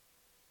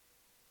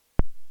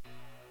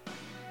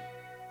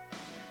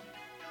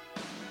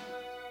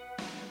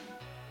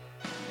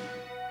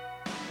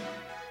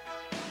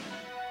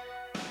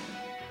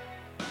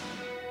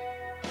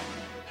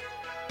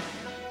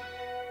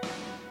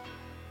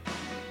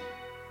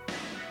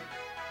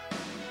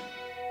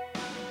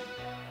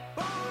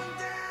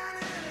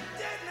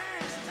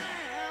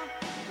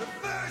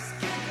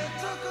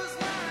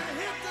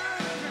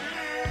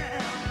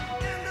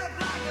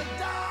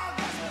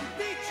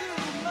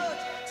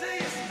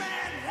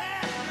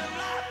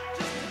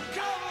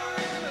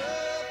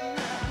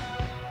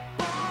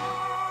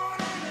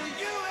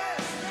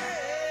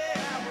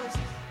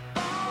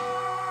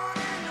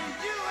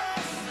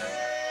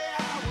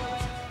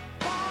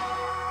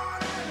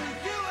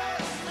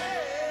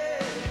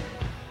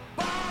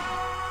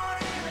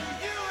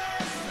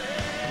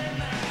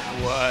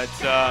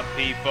What's up,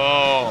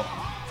 people?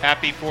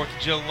 Happy 4th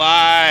of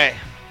July.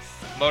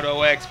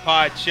 Moto X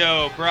Pod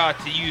Show brought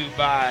to you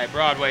by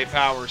Broadway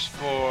Power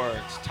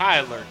Sports,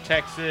 Tyler,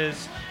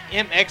 Texas,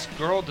 MX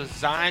Girl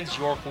Designs,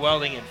 York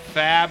Welding and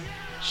Fab,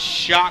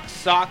 Shock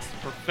Socks, The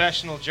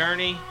Professional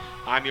Journey.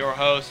 I'm your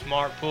host,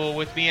 Mark Poole.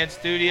 With me in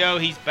studio,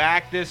 he's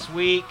back this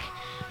week,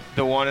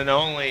 the one and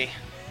only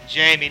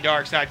Jamie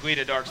Darkside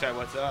Guida. Darkside,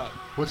 what's up?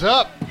 What's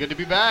up? Good to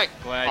be back.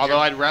 Although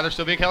I'd rather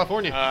still be in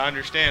California. I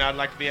understand. I'd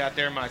like to be out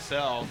there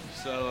myself.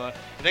 So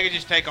if they could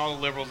just take all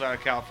the liberals out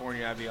of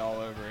California, I'd be all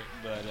over it.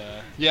 But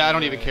yeah, I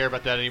don't even care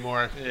about that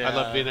anymore. Yeah. I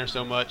love being there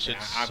so much.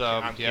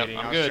 I'm kidding.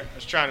 I'm good. I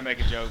was trying to make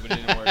a joke, but it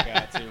didn't work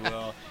out too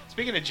well.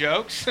 Speaking of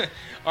jokes,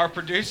 our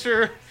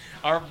producer,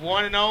 our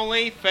one and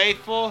only,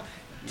 faithful,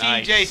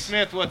 Nice. TJ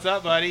Smith. What's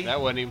up, buddy? That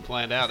wasn't even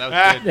planned out.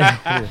 That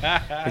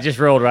was good. It just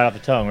rolled right off the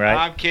tongue, right?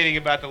 I'm kidding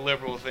about the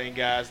liberal thing,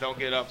 guys. Don't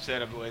get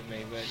upset with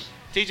me. But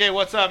TJ,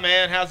 what's up,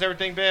 man? How's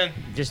everything been?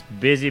 Just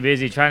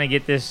busy trying to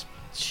get this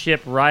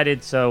ship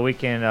righted so we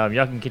can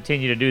y'all can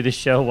continue to do this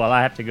show while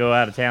I have to go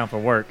out of town for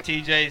work.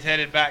 TJ's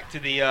headed back to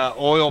the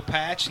oil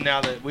patch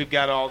now that we've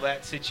got all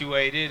that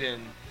situated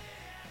and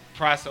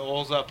price of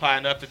oil's up high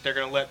enough that they're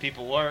going to let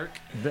people work.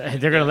 They're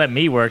going to let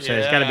me work, so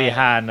it's got to be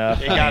high enough.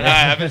 It got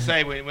high. I've been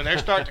saying when they're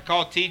starting to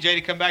call TJ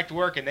to come back to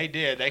work, and they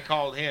did. They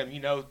called him.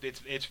 You know,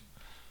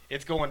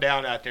 it's going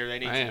down out there. They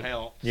need some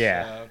help.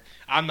 Yeah. So,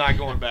 I'm not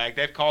going back.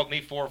 They've called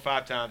me 4 or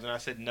 5 times, and I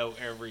said no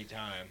every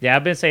time. Yeah,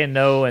 I've been saying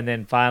no, and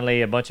then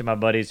finally a bunch of my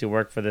buddies who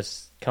work for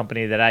this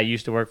company that I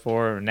used to work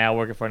for are now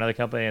working for another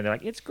company, and they're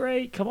like, it's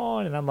great, come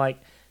on. And I'm like,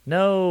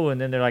 no.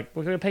 And then they're like,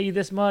 we're going to pay you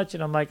this much.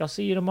 And I'm like, I'll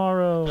see you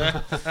tomorrow.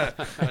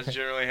 That's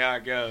generally how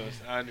it goes.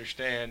 I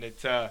understand.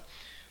 It's let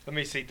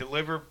me see,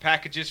 deliver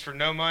packages for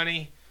no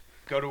money,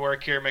 go to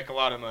work here, make a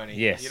lot of money.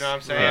 Yes. You know what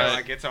I'm saying? Right.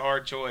 Like, it's a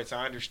hard choice.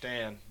 I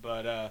understand.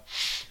 But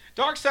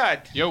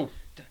Darkside, Yo.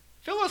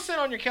 fill us in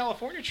on your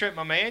California trip,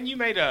 my man. You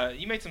made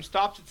some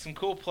stops at some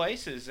cool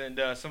places and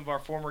some of our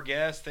former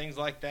guests, things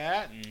like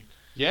that. And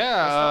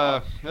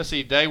Yeah. Let's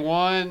see. Day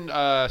one,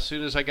 as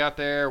soon as I got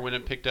there, went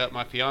and picked up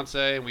my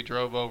fiance, and we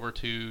drove over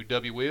to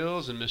W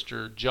Wheels, and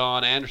Mr.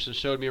 John Anderson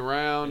showed me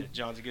around.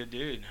 John's a good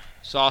dude.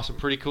 Saw some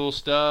pretty cool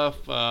stuff.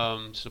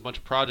 Just a bunch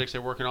of projects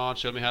they're working on.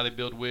 Showed me how they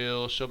build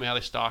wheels. Showed me how they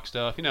stock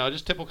stuff. You know,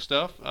 just typical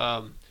stuff.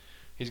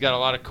 He's got a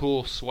lot of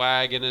cool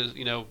swag in his,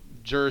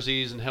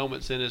 jerseys and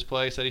helmets in his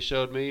place that he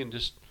showed me, and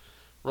just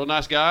real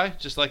nice guy,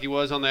 just like he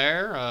was on the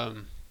air.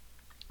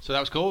 So that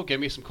was cool. Gave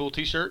me some cool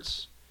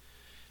T-shirts.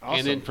 Awesome.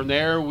 And then from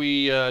there,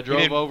 we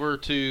drove over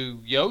to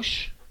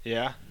Yosh,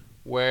 Yeah.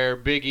 where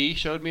Big E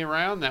showed me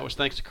around. That was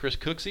thanks to Chris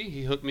Cooksey.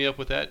 He hooked me up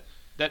with that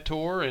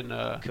tour, and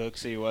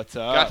Cooksey, what's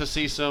up? got to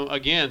see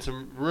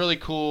some really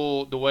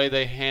cool, the way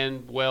they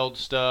hand weld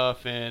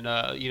stuff. And,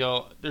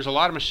 there's a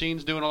lot of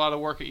machines doing a lot of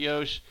work at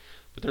Yosh,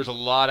 but there's a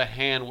lot of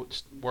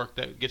hand work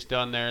that gets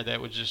done there that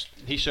was just,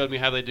 he showed me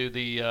how they do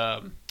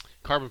the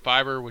carbon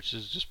fiber, which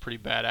is just pretty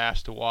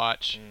badass to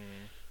watch.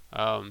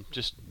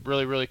 Just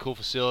really, really cool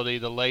facility.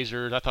 The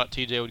lasers, I thought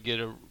TJ would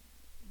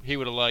he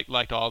would have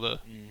liked all the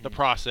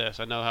process.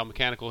 I know how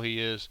mechanical he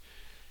is.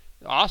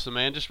 Awesome,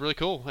 man. Just really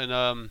cool. And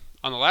on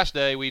the last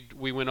day,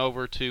 we went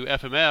over to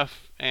FMF,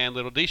 and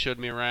Little D showed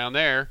me around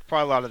there.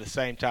 Probably a lot of the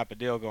same type of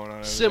deal going on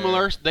over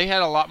Similar. there. They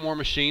had a lot more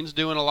machines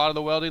doing a lot of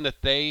the welding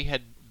that they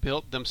had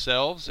built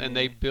themselves, and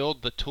they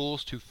build the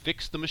tools to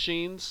fix the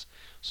machines,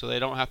 so they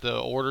don't have to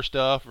order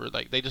stuff, or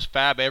they just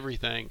fab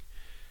everything.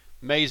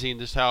 Amazing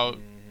just how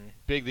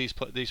big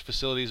these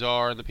facilities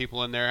are, and the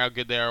people in there, how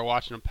good they are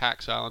watching them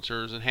pack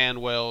silencers and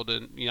hand weld,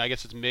 and I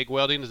guess it's MIG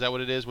welding. Is that what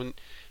it is?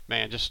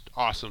 Just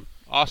awesome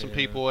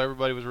people.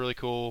 Everybody was really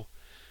cool,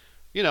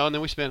 and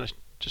then we spent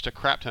just a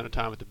crap ton of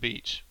time at the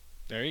beach.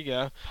 There you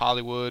go.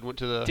 Hollywood, went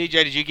to the TJ,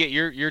 did you get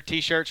your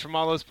T-shirts from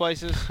all those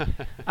places?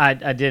 I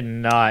did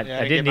not. Yeah,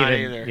 I didn't get mine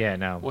even. either. Yeah,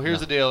 no. Well, here's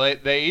the deal.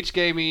 They each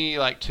gave me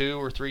like 2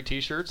 or 3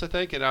 T-shirts, I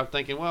think, and I'm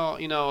thinking, well,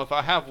 if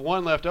I have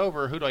one left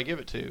over, who do I give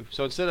it to?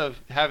 So instead of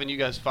having you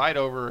guys fight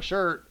over a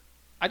shirt,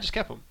 I just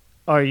kept them.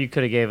 Or you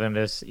could have given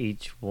us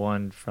each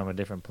one from a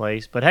different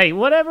place. But hey,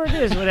 whatever it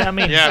is, I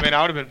mean. Yeah, I would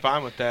have been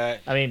fine with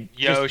that. I mean,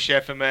 Yosh,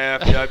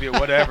 FMF, W,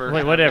 whatever.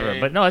 whatever. I mean,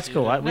 But no, it's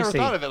cool. I We never see.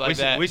 thought of it like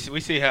that. we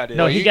see how it is.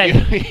 No, He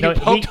no,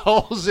 poked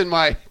holes in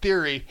my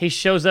theory. He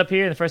shows up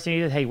here, and the first thing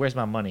he says, hey, where's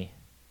my money?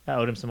 I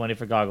owed him some money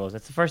for goggles.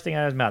 That's the first thing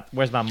out of his mouth.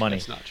 Where's my money?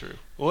 That's not true.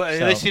 Well, at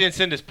So- least he didn't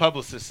send his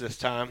publicist this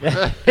time.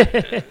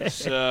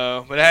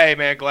 So, but hey,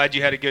 man, glad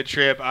you had a good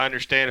trip. I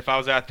understand. If I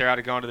was out there, I'd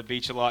have gone to the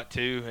beach a lot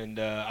too, and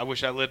I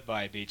wish I lived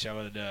by a beach. I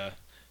would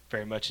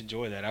very much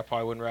enjoy that. I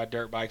probably wouldn't ride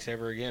dirt bikes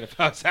ever again if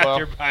I was out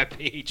there by a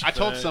beach. I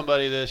told but-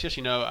 somebody this. Yes,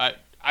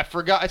 I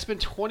forgot. It's been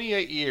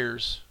 28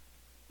 years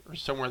or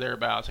somewhere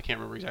thereabouts. I can't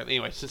remember exactly.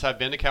 Anyway, since I've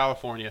been to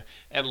California,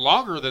 and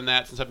longer than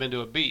that since I've been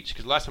to a beach,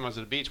 because the last time I was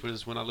at a beach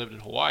was when I lived in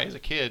Hawaii as a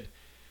kid.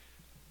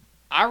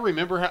 I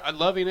remember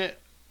loving it.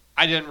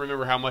 I didn't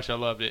remember how much I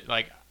loved it.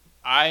 Like,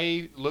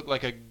 I looked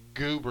like a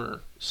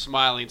goober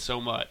smiling so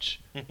much.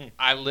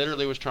 I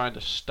literally was trying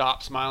to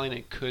stop smiling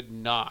and could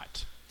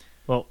not.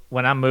 Well,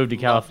 when I moved to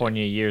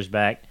California years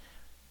back,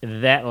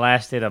 that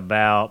lasted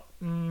about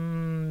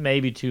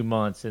maybe 2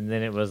 months, and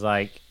then it was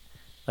like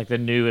the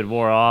new it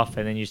wore off,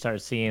 and then you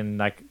start seeing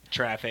like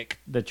Traffic.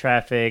 the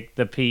traffic,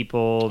 the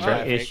people, the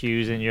Traffic.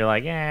 issues, and you're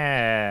like,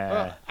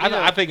 Well,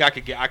 I think I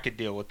could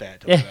deal with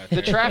that. till we got The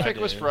there. traffic I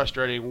was did.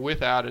 frustrating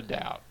without a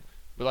doubt.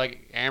 But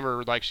like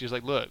Amber, like she was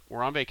like, "Look,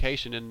 we're on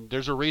vacation, and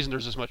there's a reason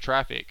there's this much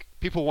traffic.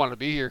 People want to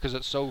be here because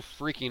it's so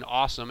freaking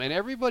awesome, and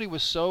everybody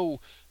was so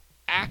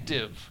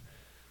active.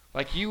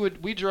 Like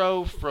we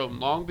drove from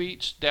Long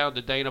Beach down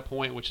to Dana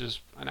Point, which is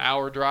an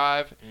hour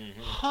drive.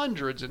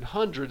 Hundreds and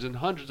hundreds and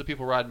hundreds of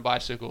people riding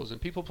bicycles, and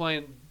people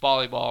playing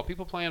volleyball,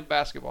 people playing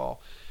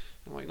basketball.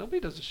 I'm like, nobody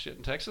does this shit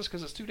in Texas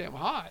because it's too damn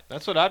hot.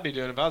 That's what I'd be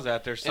doing if I was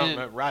out there. Something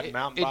And riding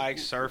mountain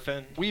bikes,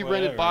 surfing. We whatever.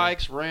 rented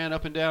bikes, ran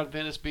up and down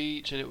Venice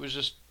Beach, and it was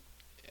just.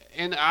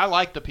 And I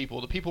like the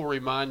people. The people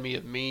remind me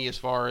of me as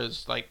far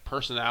as like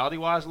personality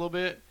wise a little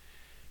bit.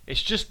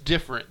 It's just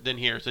different than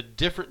here. It's a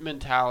different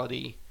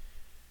mentality.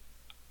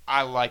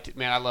 I liked it,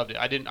 man. I loved it.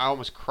 I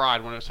almost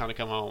cried when it was time to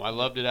come home. I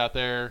loved it out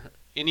there.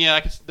 And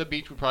yeah, the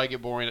beach would probably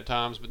get boring at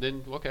times, but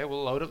then okay,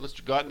 we'll load up. Let's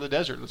go out in the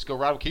desert. Let's go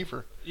ride with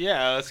Kiefer,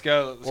 Yeah, let's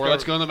go.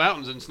 let's go in the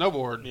mountains and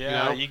snowboard.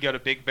 Yeah, you know? you go to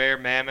Big Bear,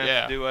 Mammoth,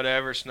 Yeah. do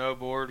whatever,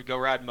 snowboard, go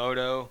ride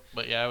moto.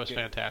 But yeah, it was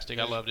fantastic.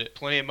 I loved it.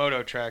 Plenty of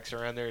moto tracks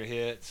around there to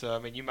hit. So I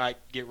mean, you might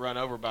get run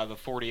over by the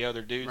 40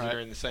 other dudes that Right. are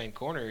in the same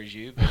corner as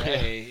you. But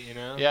hey, you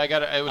know, Yeah,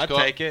 I'd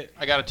take it.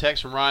 I got a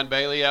text from Ryan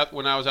Bailey out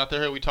when I was out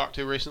there who we talked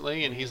to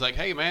recently, and he's like,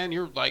 "Hey man,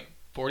 you're like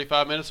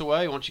 45 minutes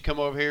away. Why don't you come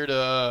over here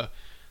to?"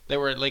 They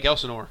were at Lake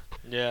Elsinore.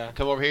 Yeah.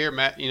 Come over here,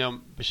 Matt. You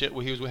know, he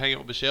was hanging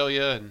out with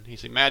Bishelia, and he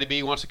said Matty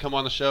B wants to come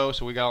on the show,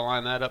 so we got to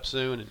line that up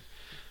soon. And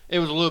it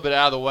was a little bit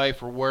out of the way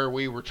for where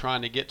we were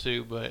trying to get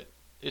to, but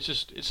it's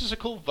just a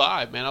cool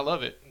vibe, man. I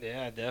love it.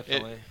 Yeah,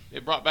 definitely.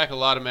 It brought back a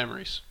lot of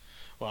memories.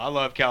 Well, I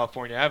love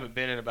California. I haven't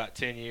been in about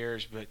 10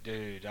 years, but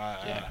dude,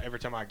 Yeah. every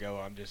time I go,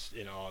 I'm just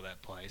in awe of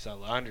that place. I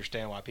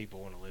understand why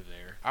people want to live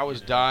there. I was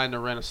you know? dying to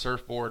rent a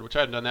surfboard, which I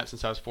hadn't done that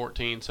since I was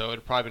 14, so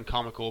it'd probably been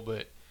comical,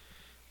 but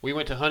we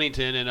went to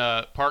Huntington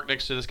and parked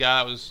next to this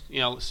guy that was,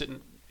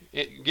 sitting,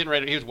 getting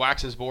ready. He was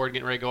waxing his board,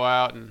 getting ready to go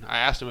out, and I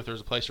asked him if there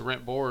was a place to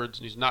rent boards,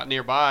 and he's not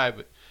nearby.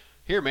 But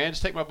here, man,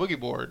 just take my boogie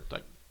board.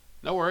 Like,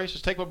 no worries,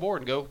 just take my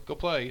board and go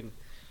play. And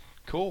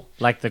cool.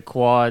 like the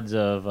quads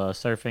of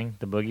surfing,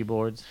 the boogie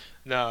boards.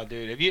 No,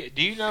 dude.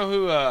 Do you know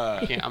who?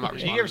 I'm not Have you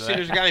responding ever to seen? that.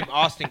 There's a guy named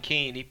Austin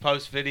Keene. He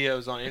posts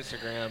videos on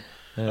Instagram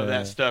of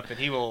that stuff, and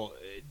he will,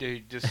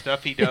 dude. The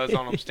stuff he does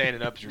on them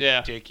standing up is Yeah.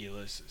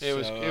 ridiculous. It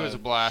was a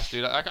blast,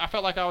 dude. I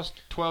felt like I was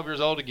 12 years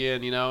old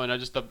again, and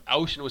the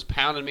ocean was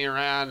pounding me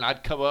around, and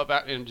I'd come up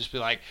out and just be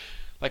like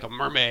a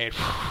mermaid.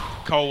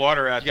 cold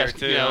water out You there guys,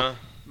 too. Huh?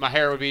 my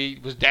hair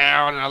was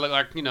down, and I looked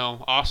like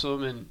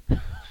awesome, and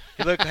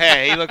He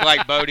looked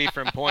like Bodie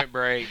from Point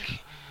Break.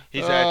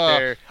 He's out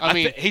there.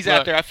 He's out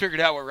look, there. I figured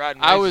out what riding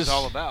waves is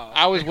all about.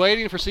 I was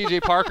waiting for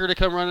CJ Parker to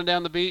come running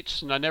down the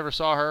beach, and I never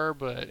saw her,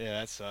 but yeah,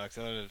 that sucks.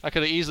 I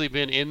could have easily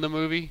been in the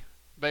movie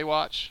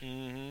Baywatch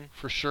Mm-hmm.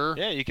 for sure.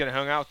 Yeah, you could have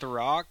hung out with The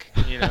Rock,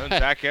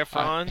 Zac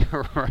Efron.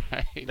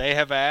 Right. They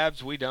have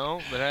abs, we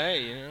don't. But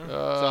hey, it's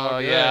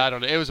all good. Yeah, I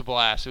don't know. It was a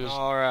blast. It was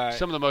All right.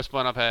 some of the most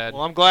fun I've had.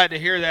 Well, I'm glad to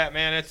hear that,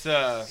 man. It's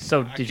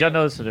So did y'all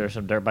notice that there's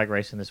some dirt bike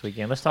racing this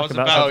weekend? Let's I talk was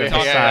about about something to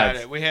talk besides.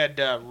 about it. We had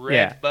Red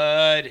Yeah.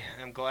 Bud.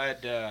 I'm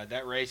glad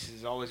that race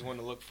is always one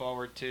to look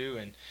forward to.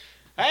 And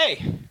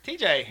hey,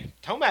 TJ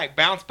Tomac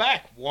bounced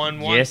back, won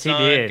one. Yes, he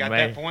son, did, got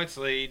man. that points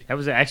lead. That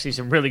was actually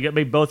some really good.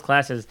 Made both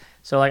classes.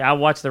 So like I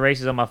watch the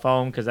races on my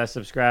phone because I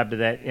subscribe to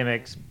that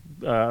MX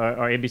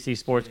or NBC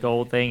Sports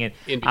Gold thing, and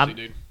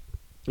NBC,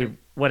 dude.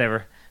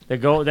 whatever the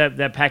gold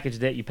that package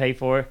that you pay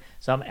for.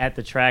 So I'm at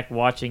the track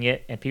watching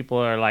it, and people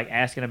are like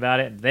asking about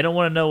it. They don't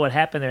want to know what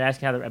happened. They're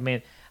asking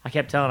how. I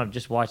kept telling them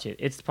just watch it.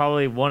 It's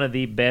probably one of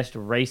the best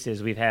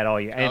races we've had all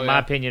year, in my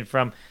opinion.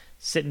 From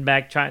sitting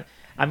back trying.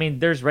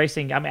 There's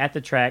racing. I'm at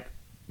the track.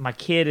 My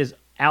kid is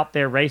out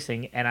there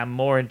racing, and I'm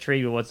more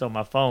intrigued with what's on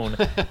my phone.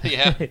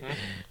 Yeah.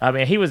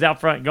 He was out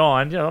front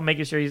gone,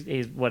 making sure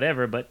he's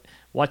whatever. But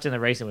watching the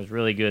racing was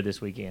really good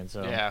this weekend.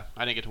 So Yeah,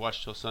 I didn't get to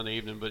watch till Sunday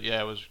evening, but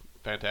yeah, it was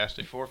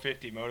fantastic.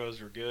 450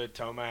 motos were good.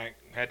 Tomac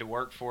had to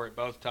work for it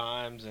both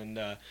times, and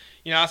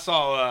I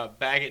saw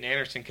Baggett and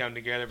Anderson come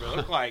together, but it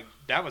looked like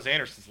that was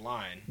Anderson's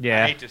line.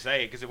 Yeah. I hate to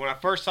say it because when I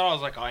first saw it, I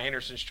was like, "Oh,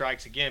 Anderson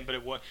strikes again." But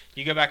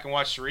you go back and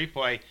watch the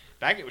replay.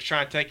 Baggett was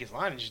trying to take his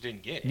line and just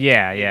didn't get it.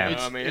 Yeah.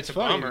 It's a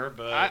funny. bummer,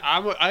 but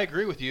I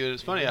agree with you.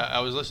 It's funny.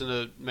 I was listening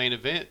to Main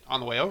Event on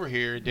the way over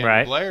here, Daniel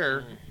Right.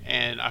 Blair,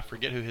 and I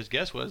forget who his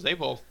guest was. They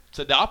both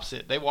said the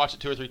opposite. They watched it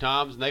 2 or 3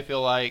 times, and they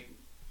feel like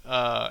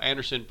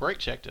Anderson brake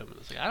checked him. And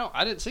it's like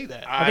I didn't see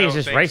that. I think it's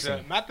don't just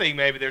racing. So. I think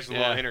maybe there's a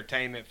little Yeah.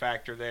 entertainment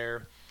factor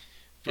there.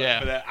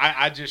 Yeah. But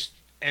I just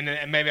and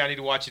maybe I need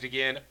to watch it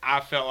again. I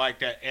felt like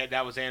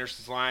that was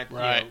Anderson's line.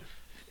 Right.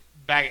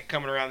 Baggett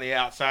coming around the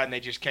outside, and they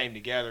just came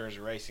together as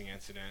a racing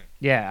incident.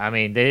 Yeah, I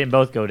mean, they didn't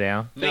both go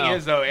down. Thing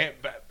is, though,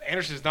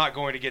 Anderson's not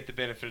going to get the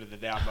benefit of the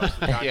doubt most of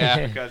the time Yeah.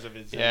 just because of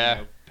his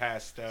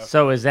past stuff.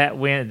 So was that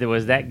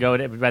go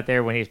right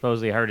there when he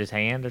supposedly hurt his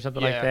hand or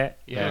something like that?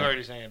 Who Yeah. hurt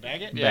his hand?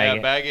 Baggett? Yeah,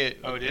 Baggett. Baggett.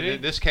 Oh, did and he?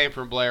 This came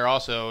from Blair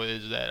also,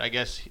 is that I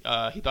guess he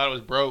thought it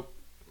was broke.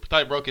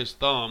 Thought he broke his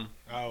thumb.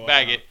 Oh, wow.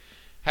 Baggett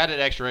had it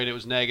x-rayed. It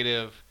was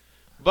negative.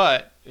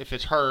 But if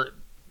it's hurt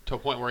to a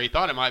point where he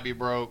thought it might be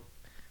broke,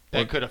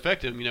 that could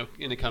affect him,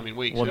 in the coming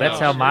weeks. Well, Who that's knows?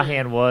 how my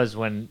hand was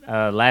when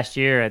last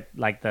year at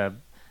like a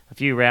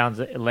few rounds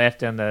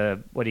left in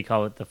the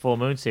the Full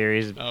Moon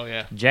Series. Oh,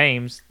 yeah.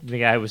 James, the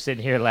guy who was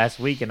sitting here last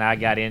week, and I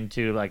got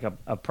into like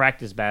a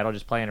practice battle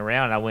just playing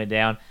around. And I went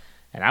down,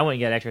 and I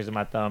went and got X-rays in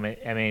my thumb.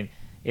 I mean,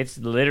 it's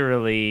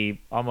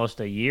literally almost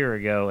a year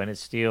ago, and it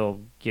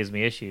still gives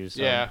me issues.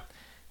 So. Yeah.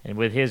 And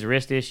with his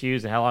wrist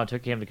issues and how long it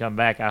took him to come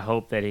back, I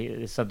hope that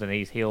it's something that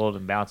he's healed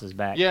and bounces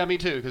back. Yeah, me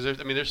too, because there's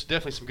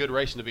definitely some good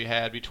racing to be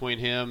had between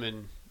him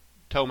and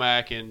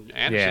Tomac and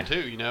Anderson,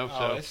 too,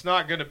 So It's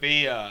not going to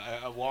be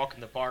a walk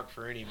in the park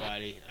for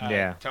anybody.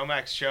 Yeah.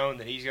 Tomac's shown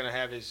that he's going to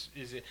have his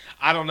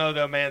I don't know,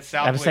 though, man. I'm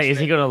Southwick's saying, is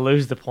he going to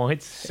lose the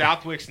points?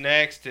 Southwick's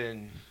next,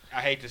 and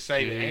I hate to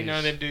say it, Jeez. ain't none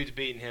of them dudes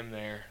beating him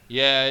there.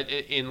 Yeah,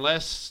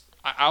 unless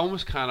I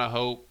almost kind of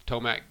hope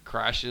Tomac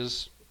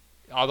crashes,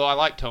 although I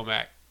like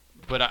Tomac.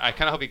 But I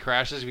kind of hope he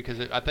crashes because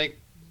I think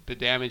the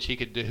damage he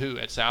could do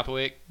at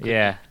Southwick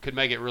could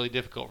make it really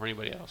difficult for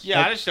anybody else.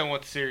 Yeah, I just don't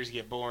want the series to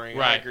get boring.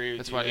 Right. I agree with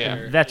That's you what-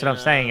 there. That's what I'm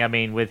saying. I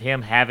mean, with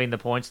him having the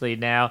points lead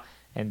now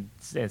and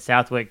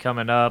Southwick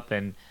coming up,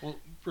 and Well,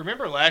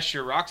 remember last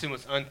year, Roxon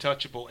was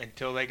untouchable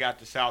until they got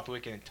to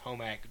Southwick, and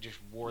Tomac just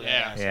wore that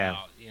ass Yeah.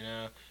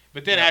 out,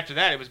 But then after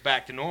that, it was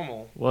back to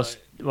normal. well,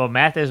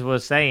 Mathis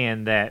was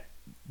saying that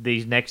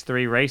these next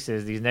three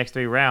races, these next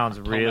three rounds,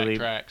 Tomac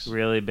tracks.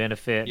 really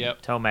benefit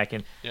Yep. Tomac.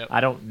 And Yep.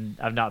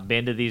 I've not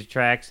been to these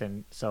tracks,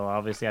 and so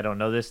obviously I don't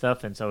know this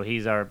stuff, and so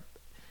he's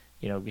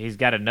he's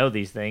got to know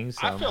these things.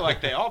 So. I feel like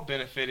they all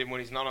benefit him when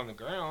he's not on the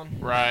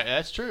ground. Right,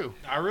 that's true.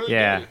 I really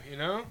Yeah.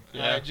 do,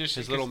 Yeah, just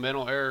his little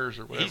mental errors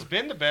or whatever. he's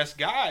been the best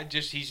guy,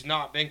 just he's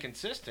not been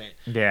consistent.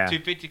 Yeah.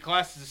 250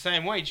 class is the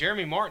same way.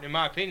 Jeremy Martin, in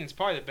my opinion, is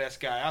probably the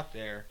best guy out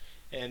there,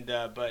 and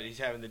but he's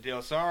having the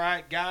deal. So, all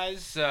right,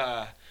 guys,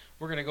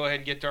 we're going to go ahead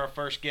and get to our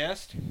first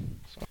guest.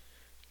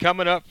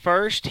 Coming up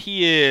first,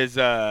 he is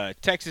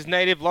Texas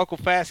native, local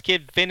fast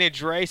kid,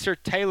 vintage racer,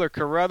 Taylor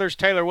Carruthers.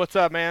 Taylor, what's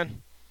up,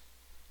 man?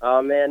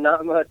 Oh, man,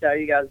 not much. How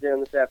you guys doing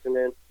this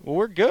afternoon? Well,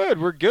 we're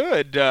good. We're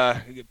good.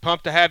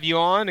 Pumped to have you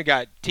on. I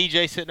got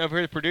TJ sitting over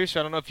here, the producer.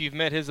 I don't know if you've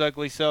met his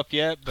ugly self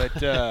yet, but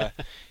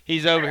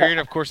he's over here. And,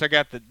 of course, I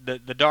got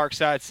the dark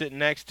side sitting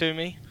next to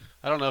me.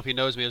 I don't know if he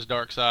knows me as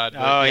Dark Side.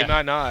 But Oh, yeah. he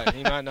might not.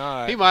 He might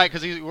not. He might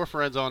because we're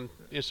friends on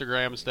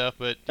Instagram and stuff.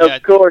 But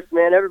Of course,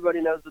 man.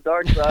 Everybody knows the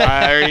dark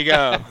side. There you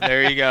go.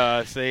 There you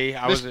go. See,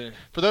 I was.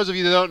 For those of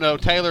you that don't know,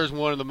 Taylor's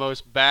one of the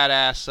most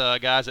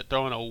badass guys at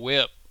throwing a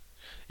whip.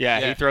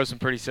 Yeah, he Yeah. throws some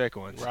pretty sick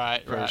ones.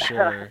 Right, For right.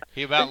 sure.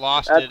 He about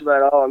lost That's it.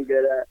 about all I'm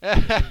good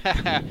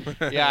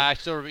at. Yeah,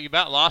 he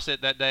about lost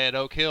it that day at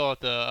Oak Hill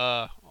at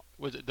the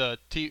was it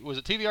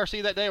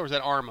TVRC that day or was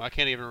that ARMA? I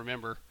can't even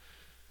remember.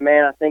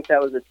 Man, I think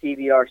that was a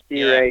TVRC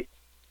Yeah. race.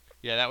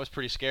 Yeah, that was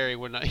pretty scary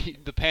when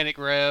the panic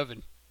rev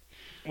and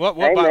What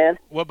Hey, bike? man.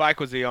 What bike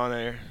was he on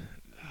there?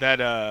 That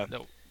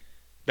No.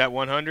 that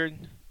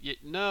 100.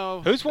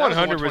 no. Whose that was the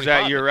 100 was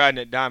that 125. you were riding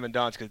at Diamond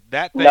Don's? Because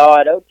that thing. No,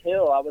 at Oak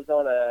Hill, I was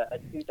on a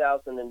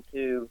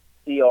 2002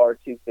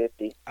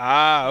 CR250.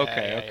 Ah, Yeah,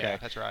 okay, yeah, okay. yeah,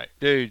 that's right.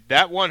 Dude,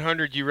 that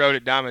 100 you rode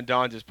at Diamond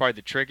Don's is probably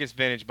the trickiest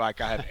vintage bike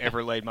I have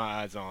ever laid my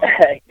eyes on.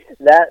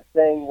 That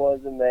thing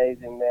was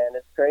amazing, man.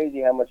 It's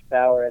crazy how much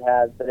power it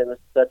has, but it was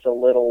such a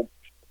little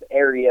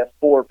area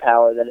for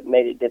power that it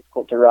made it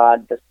difficult to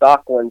ride. The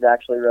stock ones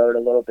actually rode a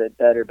little bit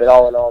better, but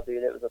all in all,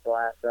 dude, it was a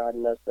blast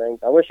riding those things.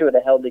 I wish it would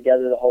have held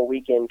together the whole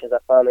weekend because I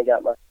finally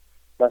got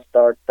my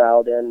starts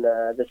dialed in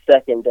the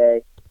second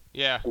day.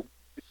 Yeah.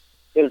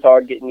 It was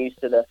hard getting used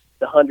to the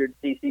 100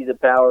 cc's of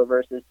power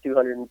versus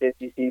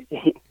 250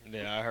 cc.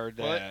 Yeah, I heard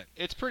that. Well,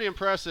 it's pretty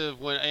impressive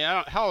when.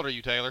 How old are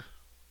you, Taylor?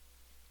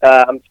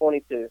 I'm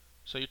 22.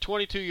 So you're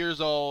 22 years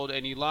old,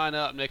 and you line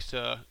up next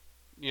to,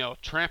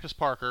 Trampus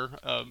Parker,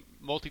 a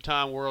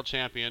multi-time world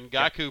champion,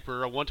 Guy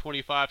Cooper, a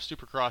 125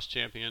 Supercross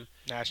champion,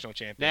 National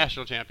champion.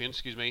 national champion,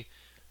 excuse me,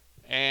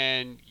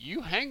 and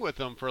you hang with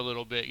them for a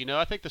little bit.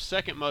 I think the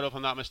second moto, if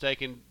I'm not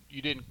mistaken,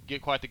 you didn't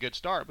get quite the good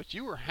start, but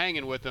you were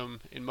hanging with them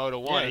in Moto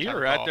 1. Yeah, as you I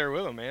were right recall. there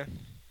with him, man.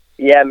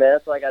 Yeah, man,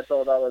 that's like I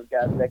told all those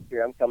guys next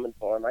year I'm coming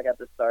for them. I got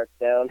the starts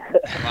down.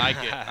 I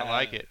like it. I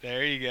like it.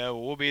 There you go.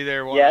 We'll be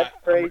there. Yeah,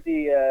 it's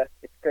crazy.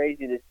 It's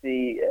crazy to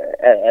see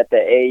at the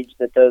age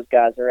that those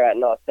guys are at.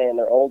 Not saying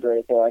they're old or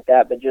anything like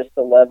that, but just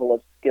the level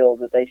of skill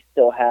that they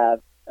still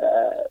have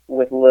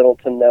with little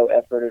to no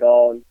effort at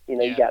all. And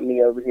Yeah. you got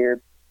me over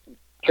here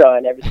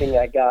trying everything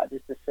I got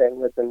just to stay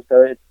with them.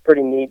 So it's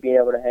pretty neat being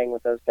able to hang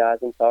with those guys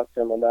and talk to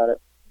them about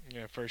it.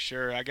 Yeah, for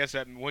sure. I guess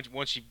that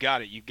once you've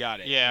got it, you've got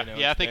it. Yeah, You know,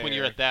 yeah. I it's think when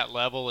you're there. at that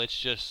level, it's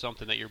just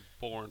something that you're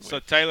born So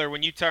with. Taylor,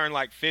 when you turn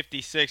like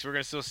 56, we're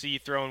gonna still see you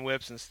throwing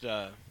whips and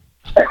stuff.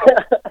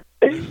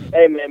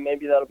 Hey man,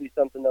 maybe that'll be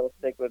something that'll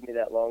stick with me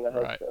that long. I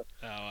hope Right. so.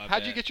 Oh,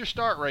 How'd you get your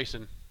start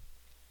racing?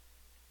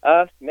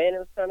 Man, it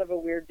was kind of a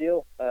weird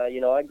deal.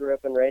 I grew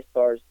up in race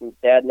cars. And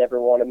Dad never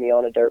wanted me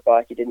on a dirt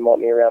bike. He didn't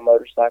want me around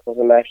motorcycles.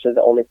 I'm actually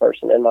the only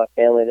person in my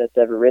family that's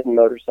ever ridden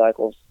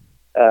motorcycles.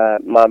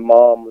 My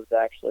mom was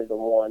actually the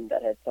one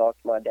that had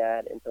talked my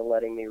dad into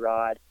letting me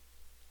ride.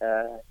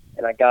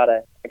 And I got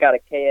a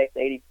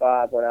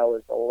KX85 when I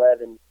was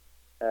 11.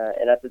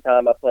 And at the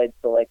time I played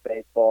select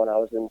baseball and I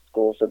was in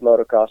school, so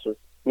motocross was,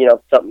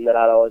 something that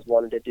I'd always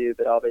wanted to do,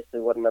 but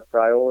obviously wasn't a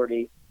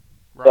priority.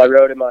 Right. So I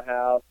rode in my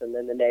house and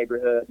then the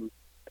neighborhood and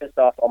pissed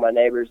off all my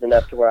neighbors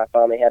enough to where I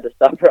finally had to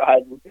stop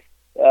riding.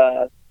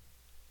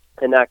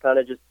 And I kind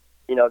of just,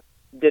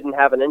 didn't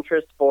have an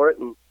interest for it.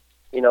 And,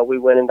 we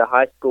went into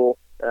high school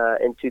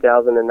in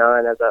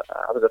 2009 as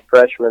I was a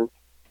freshman.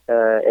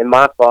 And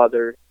my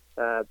father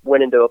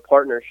went into a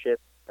partnership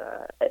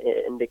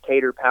in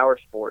Decatur Power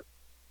Sports.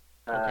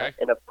 Okay.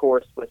 And, of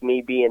course, with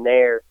me being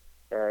there,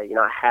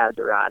 I had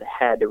to ride,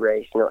 I had to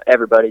race.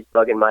 Everybody's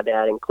bugging my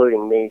dad,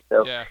 including me.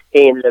 So Yeah.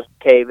 he ended up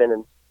caving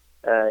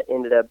and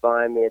ended up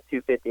buying me a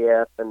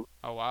 250F. And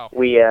Oh wow.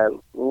 we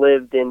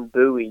lived in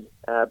Bowie,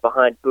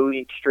 behind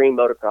Bowie Extreme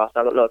Motocross.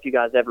 I don't know if you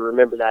guys ever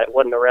remember that. It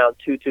wasn't around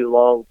too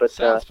long, but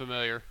Sounds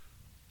familiar.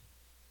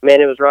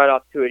 man, it was right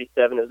off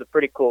 287. It was a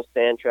pretty cool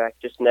sand track.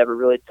 Just never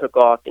really took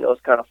off. It was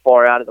kind of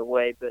far out of the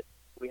way, but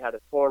we had a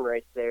torn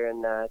race there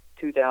in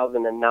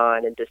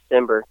 2009 in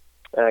December.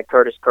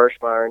 Curtis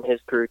Kirschmeyer and his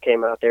crew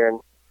came out there and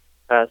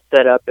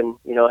set up, and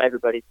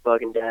everybody's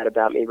bugging Dad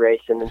about me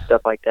racing and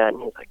stuff like that.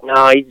 And he's like,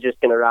 "No, he's just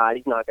gonna ride.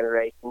 He's not gonna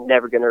race. He's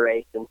never gonna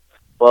race." And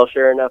well,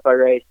 sure enough, I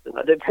raced and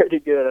I did pretty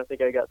good. I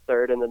think I got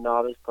third in the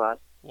novice class.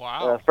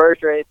 Wow.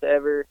 First race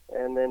ever.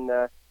 And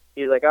then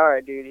he's like, "All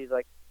right, dude." He's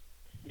like,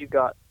 "You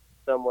got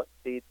somewhat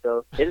speed."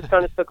 So it just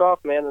kind of took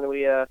off, man. And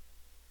we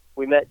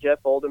met Jeff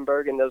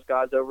Oldenburg and those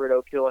guys over at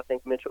Oak Hill. I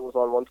think Mitchell was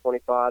on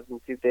 125s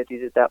and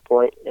 250s at that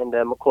point, and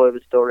McCoy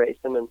was still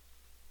racing. And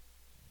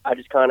I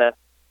just kind of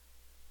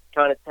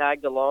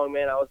tagged along,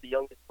 man. I was the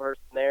youngest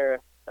person there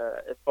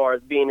as far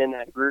as being in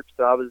that group,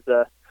 so I was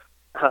the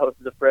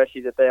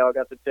freshie that they all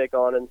got to pick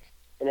on and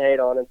hate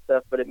on and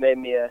stuff. But it made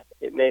me a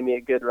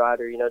good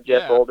rider. Jeff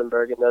Yeah.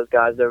 Oldenburg and those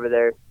guys over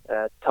there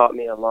taught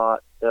me a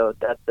lot. So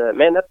that's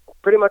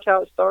pretty much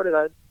how it started.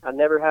 I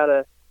never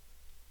had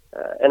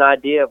an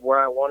idea of where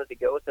I wanted to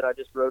go with it. I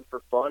just rode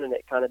for fun, and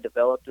it kind of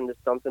developed into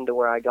something to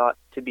where I got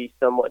to be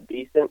somewhat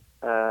decent.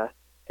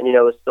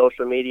 And with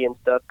social media and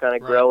stuff kind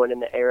of Right. growing in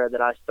the era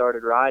that I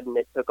started riding,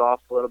 it took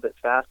off a little bit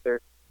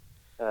faster.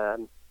 Yeah.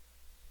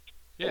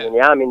 And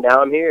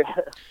now I'm here.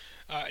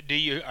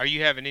 Are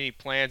you having any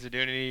plans of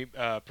doing any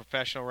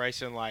professional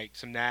racing, like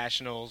some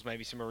nationals,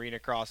 maybe some arena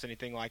cross,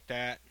 anything like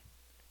that?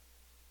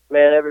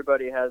 Man,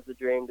 everybody has the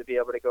dream to be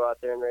able to go out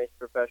there and race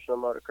professional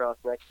motocross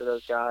next to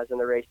those guys and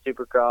to race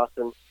supercross.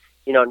 And,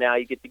 now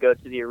you get to go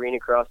to the arena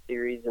cross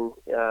series. And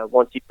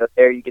once you get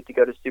there, you get to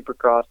go to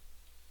supercross.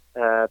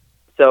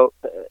 So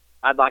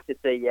I'd like to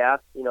say, yeah,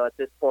 at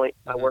this point,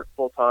 I work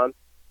full time.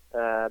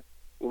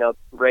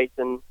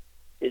 Racing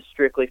is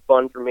strictly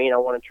fun for me, and I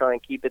want to try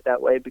and keep it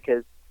that way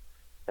because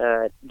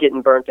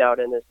getting burnt out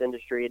in this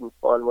industry isn't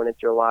fun when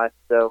it's your life.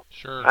 So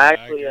Sure. I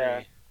agree.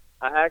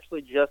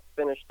 actually just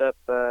finished up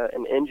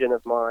an engine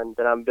of mine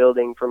that I'm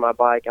building for my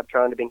bike. I'm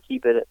trying to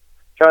keeping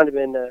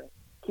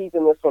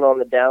this one on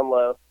the down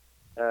low.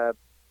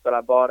 But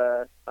I bought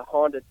a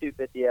Honda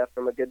 250F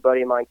from a good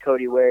buddy of mine,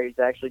 Cody Ware. He's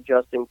actually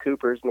Justin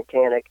Cooper's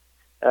mechanic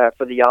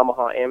for the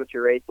Yamaha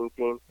amateur racing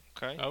team.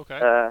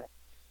 Okay.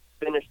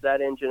 Finished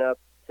that engine up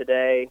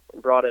today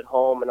and brought it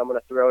home, and I'm going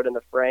to throw it in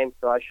the frame.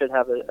 So I should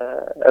have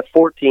a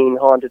 14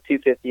 Honda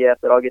 250F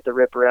that I'll get to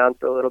rip around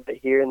for a little bit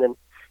here, and then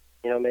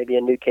maybe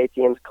a new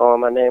KTM's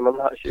calling my name. I'm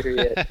not sure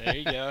yet. There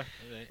you go.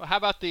 Well, how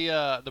about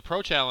the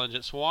Pro Challenge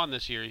at Swan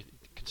this year? You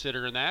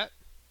considering that?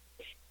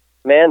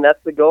 Man,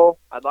 that's the goal.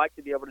 I'd like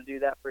to be able to do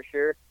that for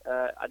sure.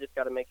 I just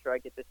got to make sure I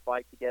get this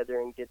bike together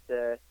and get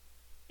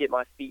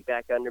my feet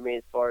back under me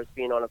as far as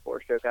being on a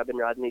four-stroke. I've been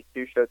riding these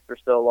two-strokes for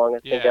so long. I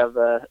think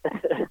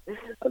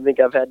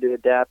I've had to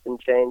adapt and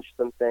change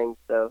some things.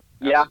 So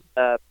yeah,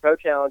 Pro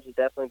Challenge has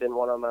definitely been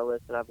one on my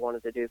list that I've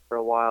wanted to do for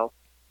a while.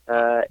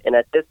 And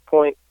at this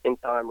point in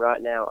time,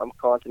 right now, I'm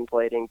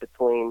contemplating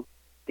between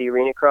the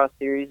Arena Cross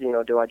Series.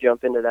 Do I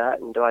jump into that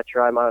and do I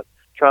try my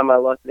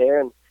luck there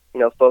and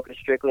focus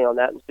strictly on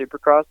that in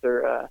Supercross,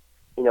 or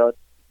do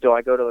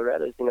I go to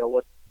Loretta's?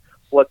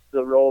 What's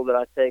the role that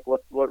I take?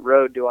 What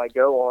road do I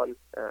go on?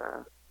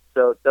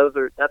 So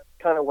that's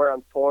kind of where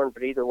I'm torn.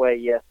 But either way,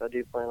 yes, I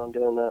do plan on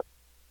doing that.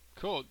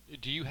 Cool.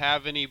 Do you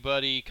have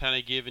anybody kind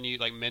of giving you,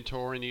 like,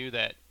 mentoring you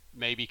that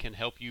maybe can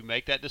help you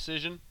make that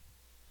decision?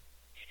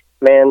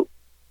 Man,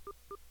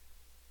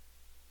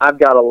 I've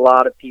got a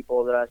lot of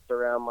people that I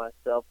surround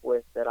myself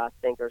with that I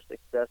think are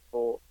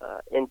successful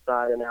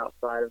inside and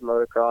outside of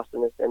motocross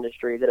in this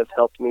industry that have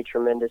helped me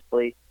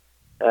tremendously.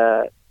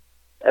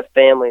 a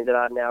family that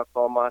I now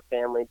call my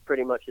family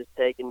pretty much has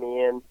taken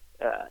me in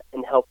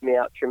and helped me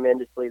out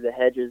tremendously. The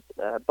Hedges,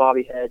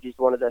 Bobby Hedge, he's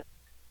one of the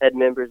head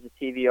members of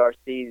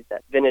TVRC,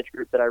 that vintage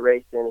group that I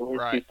race in, and his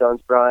Right. two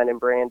sons, Brian and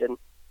Brandon.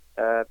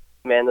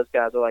 Man, those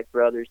guys are like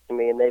brothers to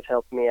me, and they've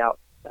helped me out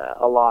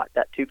a lot.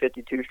 That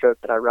 252 stroke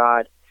that I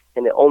ride,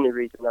 and the only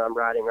reason that I'm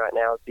riding right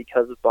now is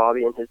because of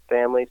Bobby and his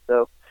family.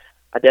 So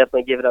I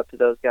definitely give it up to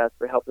those guys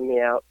for helping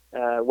me out.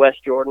 Wes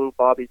Jordan,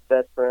 Bobby's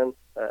best friend,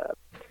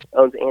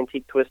 owns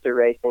Antique Twister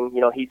Racing.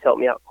 He's helped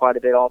me out quite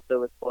a bit also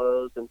with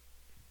clothes, and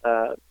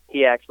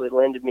he actually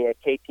lended me a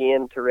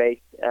KTM to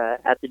race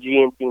at the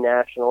GNC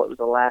National. It was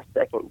a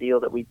last-second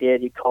deal that we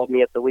did. He called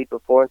me up the week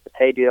before and said,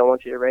 "Hey, dude, I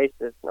want you to race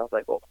this." And I was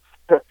like, "Well,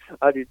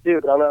 I do too,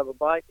 but I don't have a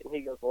bike." And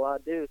he goes, "Well, I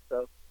do."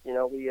 So,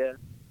 we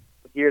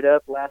geared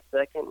up last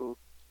second and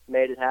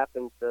made it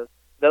happen. So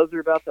those are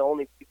about the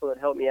only people that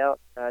helped me out.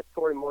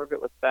 Tori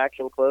Morgan with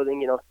Faction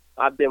Clothing.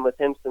 I've been with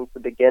him since the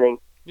beginning.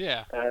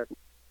 Yeah.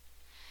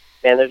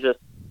 And there's just,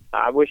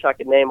 I wish I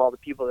could name all the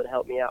people that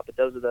helped me out, but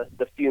those are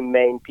the few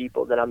main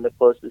people that I'm the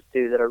closest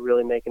to that are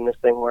really making this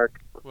thing work.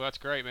 Well, that's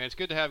great, man. It's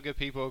good to have good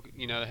people,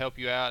 to help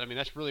you out. I mean,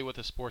 that's really what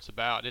the sport's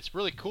about. It's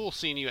really cool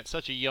seeing you at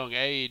such a young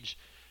age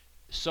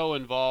so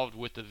involved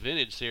with the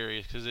vintage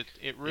series, because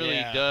it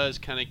really does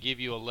kind of give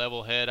you a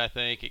level head. I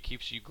think it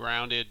keeps you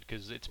grounded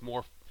because it's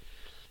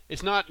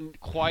not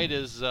quite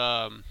as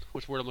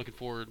which word I'm looking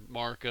for,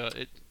 Mark,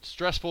 it's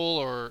stressful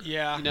or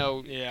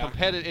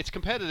competitive. It's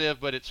competitive,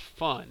 but it's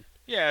fun.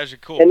 Yeah, there's a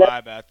cool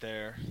vibe out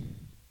there.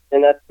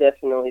 And that's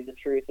definitely the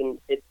truth. And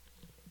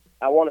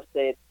I want to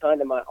say it's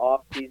kind of my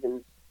off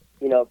season.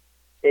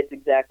 It's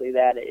exactly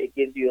that. It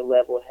gives you a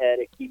level head.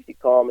 It keeps you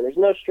calm, and there's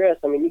no stress.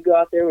 I mean, you go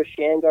out there with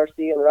Shan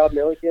Garcia and Rob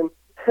Milliken.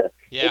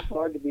 Yeah. It's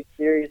hard to be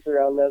serious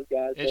around those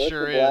guys. It so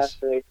sure it's a blast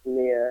is.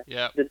 racing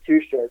Yeah. the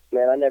two strokes,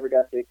 man. I never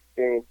got to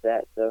experience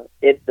that, so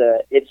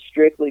it's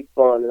strictly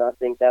fun, and I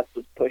think that's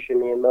what's pushing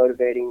me and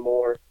motivating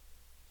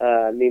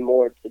me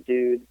more to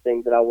do the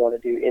things that I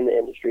want to do in the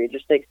industry. It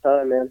just takes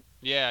time, man.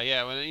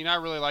 Yeah. Well, I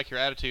really like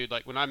your attitude.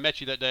 Like when I met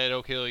you that day at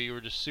Oak Hill, you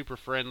were just super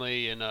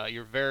friendly, and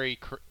you're very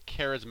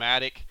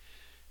charismatic.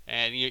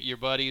 And your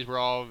buddies were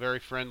all very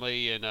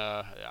friendly, and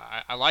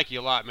I like you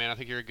a lot, man. I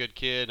think you're a good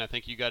kid, and I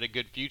think you got a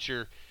good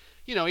future.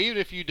 Even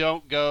if you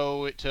don't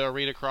go to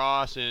Arena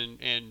Cross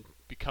and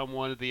become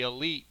one of the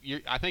elite,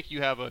 I think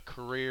you have a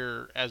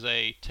career as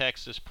a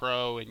Texas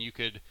pro, and you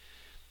could,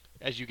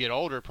 as you get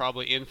older,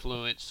 probably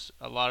influence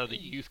a lot of the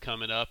youth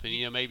coming up,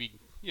 and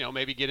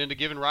maybe get into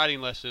giving riding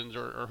lessons,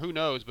 or who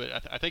knows.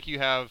 But I think you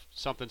have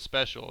something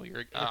special.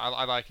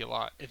 I like you a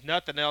lot. If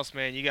nothing else,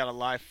 man, you got a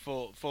life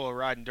full of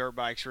riding dirt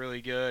bikes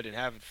really good and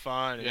having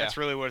fun, and that's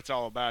really what it's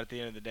all about at the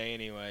end of the day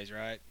anyways,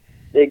 right?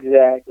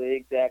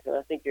 Exactly. And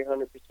I think you're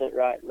 100%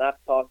 right. And I've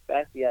talked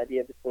back the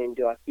idea between,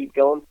 do I keep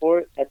going for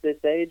it at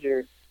this age,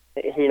 or,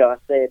 I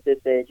say at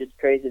this age, it's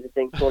crazy to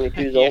think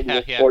 22 is old in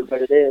this sport,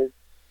 but it is.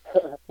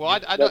 Well,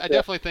 I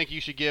definitely think you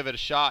should give it a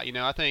shot.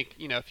 I think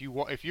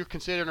if you're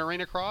considering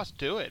Arena Cross,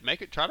 do it.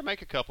 Try to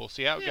make a couple.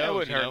 See how it goes. It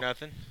wouldn't hurt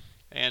nothing.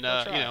 And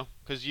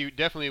because you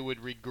definitely would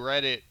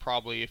regret it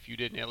probably if you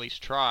didn't at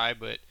least try.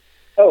 But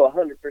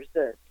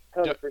 100%.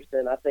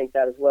 I think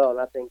that as well, and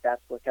I think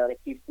that's what kind of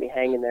keeps me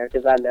hanging there,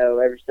 because I know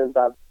ever since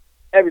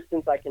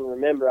I can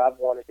remember, I've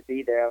wanted to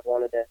be there. I've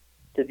wanted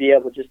to be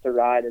able just to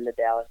ride in the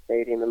Dallas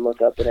Stadium and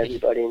look up at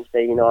everybody and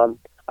say,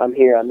 I'm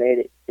here, I made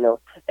it.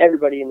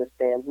 Everybody in the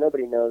stands,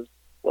 nobody knows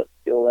what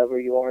skill level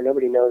you are.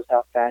 Nobody knows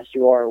how fast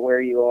you are or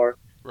where you are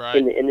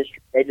in the industry.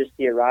 They just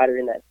see a rider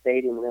in that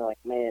stadium and they're like,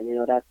 man,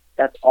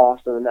 that's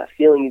awesome. And that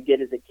feeling you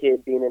get as a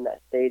kid being in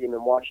that stadium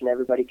and watching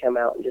everybody come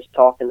out and just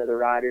talking to the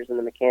riders and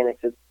the mechanics,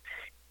 it's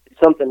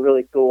something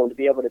really cool. And to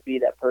be able to be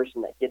that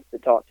person that gets to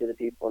talk to the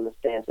people in the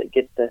stands, that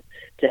gets to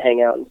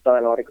hang out and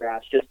sign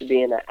autographs, just to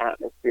be in that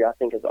atmosphere, I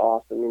think is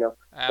awesome.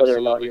 Whether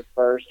or not you're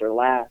first or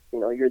last,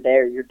 you're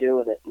there, you're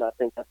doing it, and I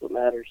think that's what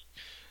matters.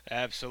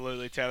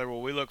 Absolutely, Taylor.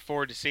 Well, we look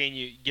forward to seeing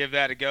you give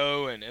that a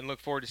go, and look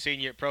forward to seeing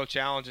you at Pro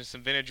Challenge and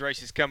some vintage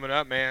races coming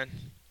up, man.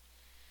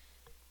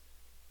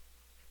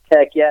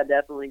 Heck yeah,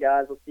 definitely,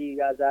 guys. We'll see you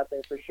guys out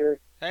there for sure.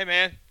 Hey,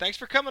 man, thanks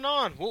for coming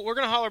on. We're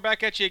going to holler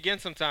back at you again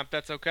sometime if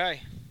that's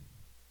okay.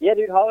 Yeah,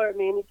 dude, holler at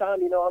me anytime.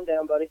 I'm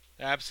down, buddy.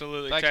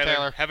 Absolutely, Thanks,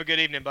 Taylor. Have a good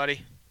evening,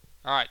 buddy.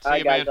 All right, see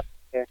you, man.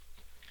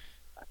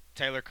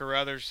 Taylor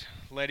Carruthers,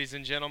 ladies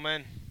and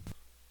gentlemen.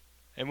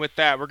 And with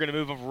that, we're going to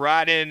move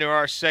right into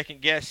our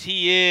second guest.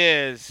 He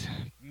is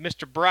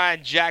Mr.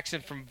 Brian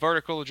Jackson from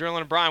Vertical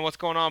Adrenaline. Brian, what's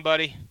going on,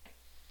 buddy?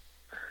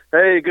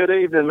 Hey, good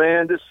evening,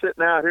 man. Just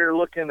sitting out here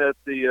looking at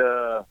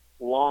the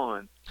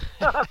lawn.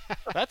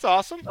 That's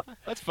awesome.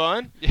 That's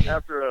fun.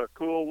 After a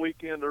cool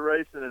weekend of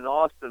racing in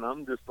Austin,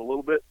 I'm just a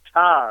little bit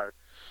tired.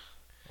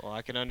 Well,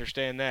 I can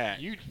understand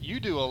that. You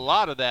do a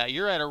lot of that.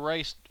 You're at a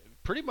race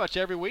pretty much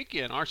every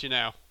weekend, aren't you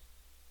now?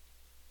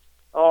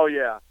 Oh,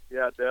 yeah.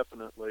 Yeah,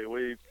 definitely.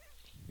 We,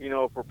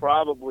 for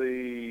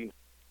probably,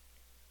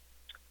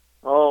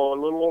 a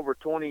little over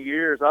 20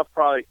 years, I've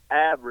probably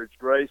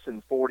averaged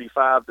racing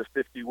 45 to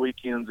 50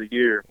 weekends a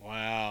year.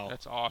 Wow.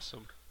 That's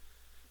awesome.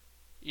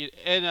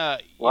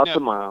 And Lots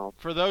of miles.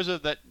 for those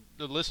of the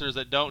listeners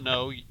that don't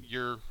know,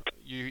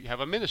 you have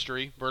a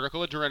ministry,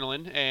 Vertical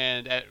Adrenaline,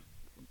 and at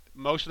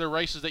most of the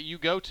races that you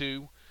go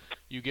to,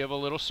 you give a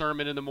little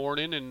sermon in the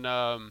morning and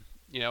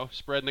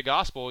spreading the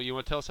gospel. You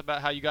want to tell us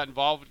about how you got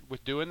involved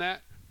with doing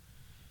that?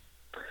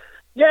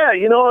 Yeah,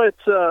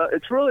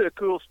 it's really a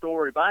cool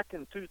story. Back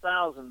in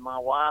 2000, my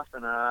wife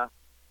and I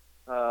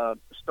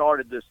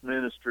started this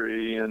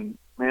ministry, and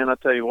man, I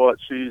tell you what,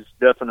 she's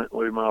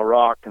definitely my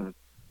rock, and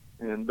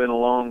been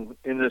along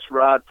in this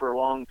ride for a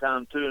long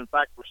time too. In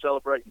fact, we're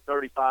celebrating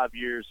 35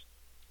 years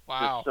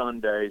Wow. this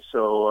Sunday.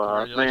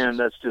 So, man,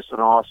 that's just an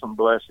awesome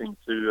blessing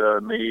to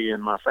me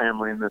and my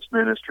family in this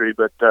ministry.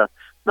 But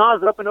no, I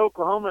was up in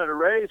Oklahoma at a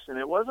race, and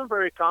it wasn't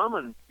very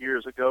common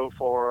years ago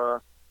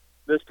for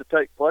this to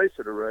take place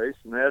at a race.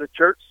 And they had a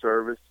church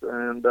service,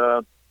 and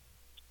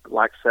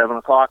like 7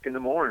 o'clock in the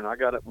morning, I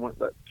got up and went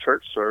to that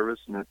church service,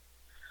 and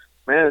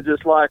it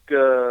just like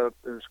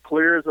as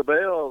clear as a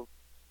bell,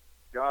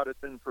 God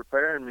had been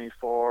preparing me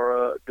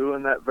for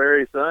doing that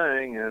very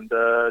thing, and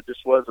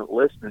just wasn't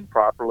listening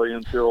properly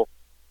until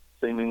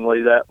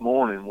seemingly that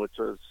morning, which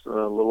was a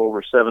little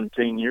over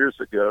 17 years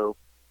ago.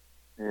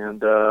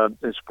 And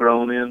it's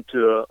grown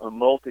into a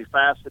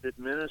multifaceted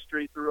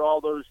ministry through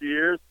all those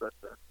years, but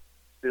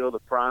still the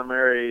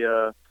primary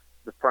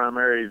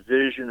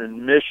vision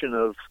and mission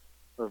of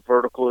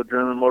Vertical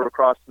Adrenaline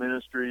Motocross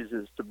Ministries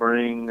is to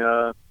bring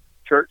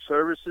church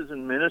services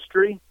and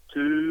ministry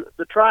to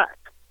the track.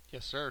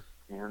 Yes, sir.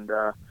 And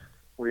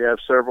we have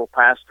several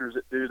pastors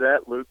that do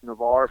that. Luke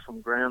Navarre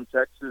from Graham,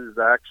 Texas is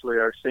actually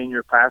our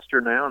senior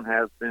pastor now and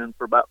has been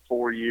for about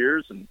 4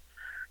 years. And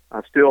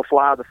I still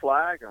fly the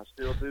flag. I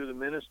still do the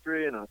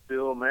ministry, and I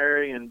still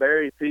marry and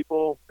bury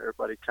people.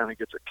 Everybody kind of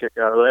gets a kick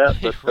out of that.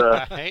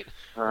 But Right.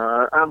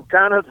 I'm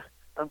kind of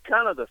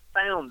the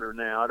founder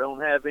now. I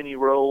don't have any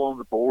role on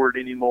the board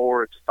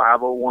anymore. It's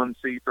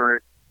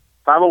 501c3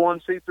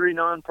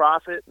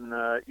 nonprofit, and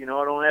I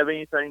don't have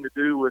anything to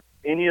do with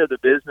any of the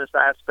business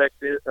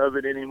aspect of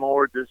it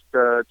anymore. Just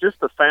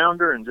the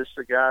founder and just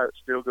the guy that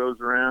still goes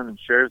around and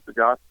shares the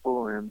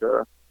gospel, and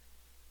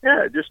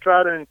just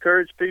try to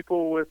encourage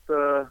people with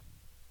the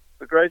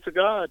grace of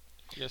God.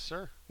 Yes,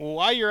 sir. Well,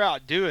 while you're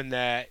out doing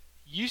that,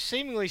 you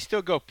seemingly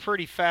still go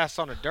pretty fast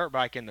on a dirt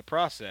bike in the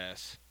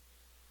process.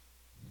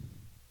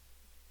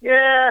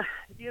 Yeah,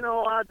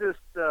 I just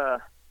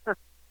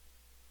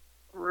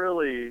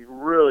really,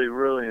 really,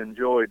 really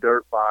enjoy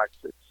dirt bikes.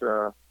 It's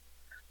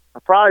I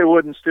probably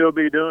wouldn't still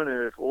be doing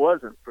it if it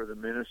wasn't for the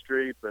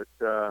ministry, but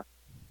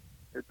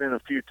it's been a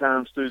few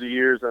times through the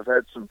years I've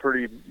had some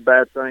pretty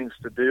bad things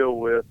to deal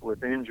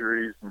with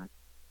injuries, and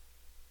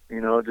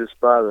just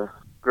by the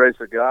grace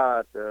of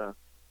God,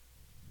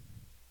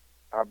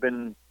 I've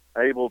been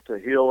able to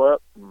heal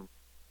up, and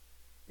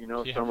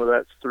some of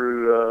that's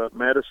through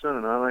medicine,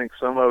 and I think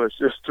some of it's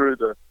just through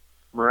the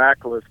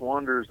miraculous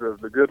wonders of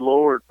the good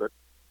Lord. But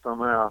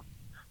somehow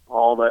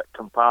all that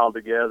compiled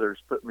together has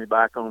put me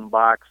back on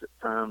bikes at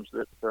times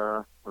that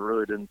I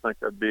really didn't think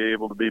I'd be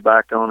able to be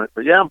back on it.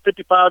 But yeah, I'm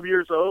 55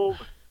 years old,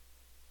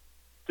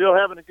 still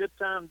having a good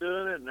time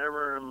doing it.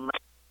 Never imagined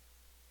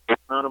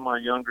none of my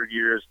younger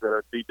years that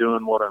I'd be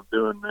doing what I'm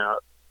doing now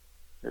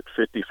at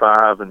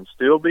 55 and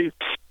still be,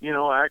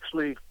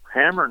 actually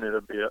hammering it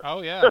a bit.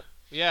 Oh, yeah.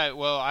 Yeah,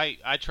 well,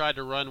 I tried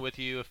to run with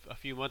you a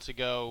few months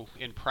ago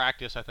in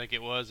practice, I think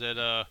it was, at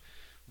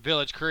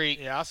Village Creek.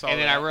 Yeah, I saw and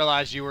that. then I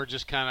realized you were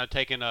just kind of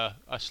taking a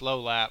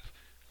slow lap.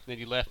 Then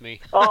you left me.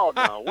 Oh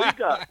no,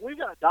 we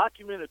got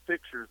documented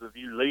pictures of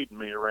you leading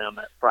me around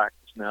that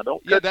practice. Now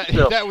don't cut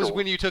yourself that was short.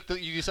 when you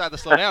decided to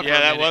slow down. Yeah, for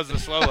a that minute. was the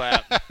slow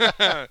lap.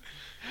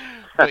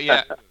 But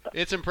yeah,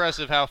 it's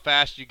impressive how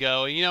fast you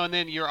go. And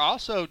then you're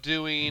also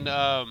doing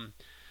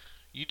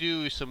you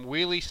do some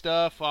wheelie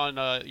stuff on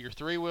your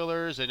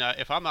three-wheelers, and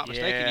if I'm not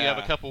mistaken, you have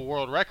a couple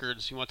world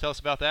records. You want to tell us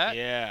about that?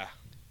 Yeah.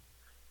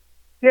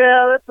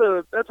 Yeah,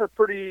 that's a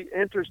pretty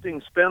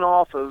interesting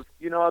spinoff of,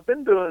 I've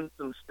been doing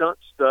some stunt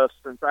stuff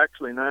since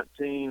actually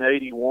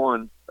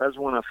 1981. That's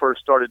when I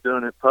first started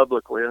doing it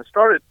publicly. I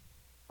started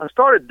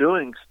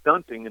doing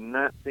stunting in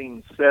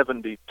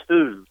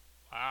 1972.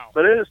 Wow.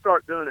 But I didn't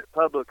start doing it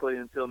publicly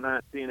until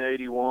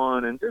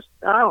 1981, and just,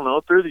 I don't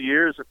know, through the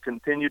years I've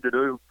continued to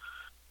do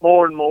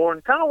more and more.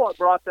 And kind of what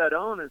brought that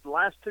on is the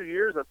last 2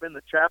 years I've been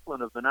the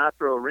chaplain of the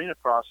Nitro Arena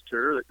Cross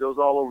Tour that goes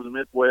all over the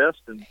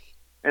Midwest, and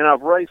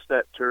I've raced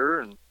that tour,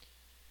 and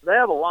they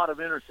have a lot of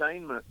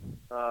entertainment,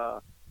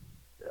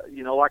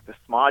 like the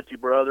Smodgy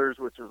Brothers,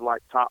 which was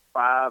like top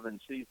 5 in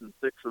season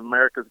 6 of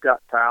America's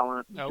Got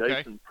Talent, and Okay.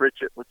 Jason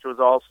Pritchett, which was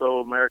also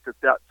America's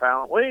Got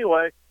Talent. Well,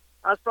 anyway,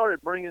 I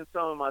started bringing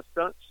some of my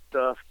stunt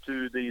stuff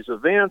to these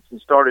events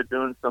and started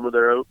doing some of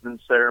their opening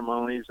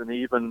ceremonies and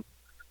even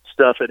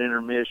stuff at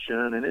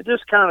intermission, and it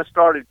just kind of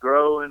started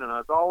growing, and I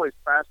was always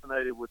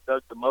fascinated with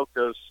Doug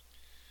DeMocos,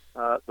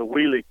 the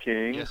Wheelie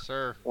King. Yes,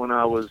 sir. When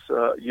I was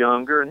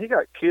younger, and he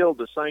got killed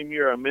the same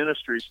year our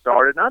ministry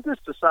started. And I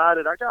just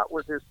decided, I got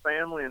with his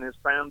family and his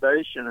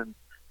foundation, and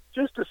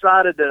just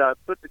decided that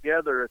I'd put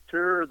together a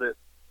tour that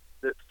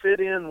that fit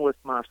in with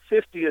my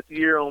 50th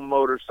year on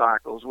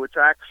motorcycles, which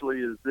actually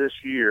is this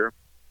year,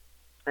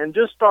 and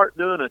just start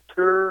doing a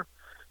tour.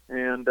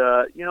 And,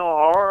 I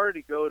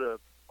already go to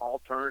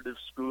alternative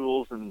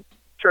schools and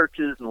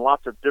churches and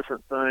lots of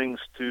different things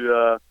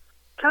to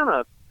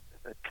kind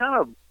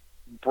of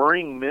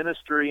bring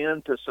ministry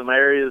into some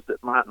areas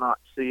that might not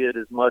see it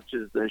as much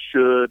as they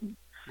should,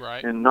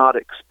 right, and not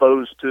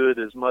exposed to it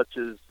as much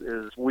as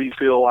we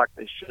feel like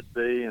they should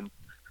be. And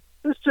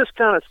this just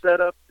kind of set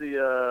up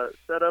the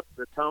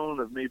tone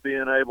of me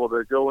being able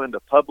to go into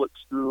public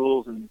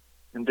schools and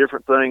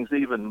different things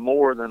even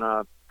more than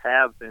I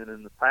have been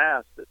in the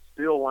past. That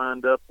still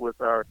lined up with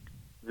our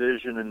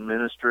vision and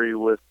ministry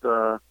with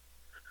Vertical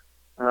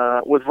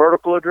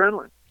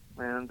Adrenaline.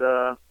 And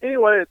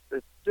anyway,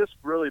 it's just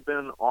really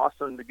been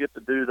awesome to get to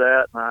do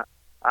that. And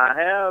I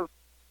have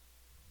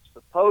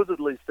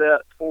supposedly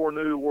set 4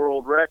 new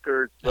world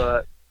records,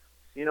 but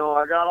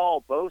I got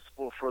all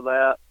boastful for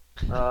that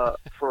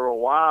for a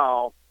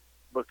while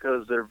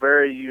because they're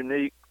very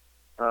unique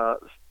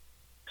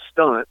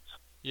stunts.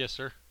 Yes,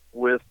 sir.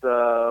 With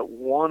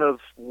one of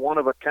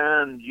a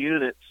kind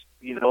units,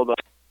 the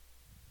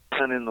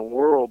kind in the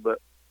world. But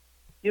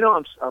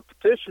I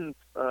petitioned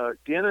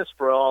Guinness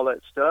for all that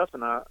stuff,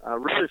 and I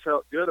really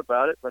felt good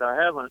about it. But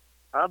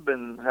I've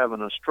been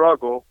having a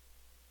struggle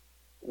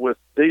with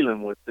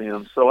dealing with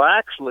them. So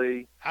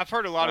actually, I've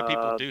heard a lot of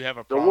people do have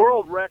a the problem.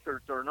 world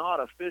records are not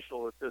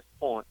official at this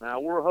point. Now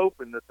we're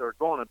hoping that they're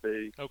going to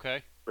be.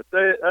 Okay. But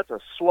that's a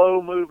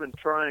slow moving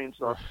train,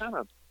 so I kind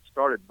of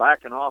started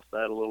backing off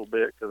that a little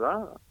bit because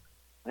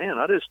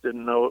I just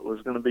didn't know it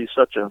was going to be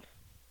such a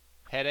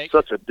headache,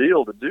 such a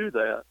deal to do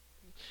that.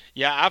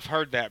 Yeah, I've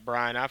heard that,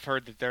 Brian. I've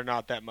heard that they're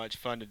not that much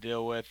fun to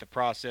deal with. The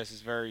process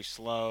is very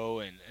slow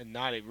and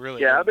not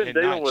really. Yeah, I've been and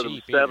dealing not with them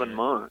cheap 7 either.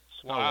 months.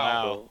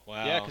 Wow.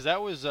 Wow. Yeah, because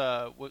that was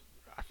that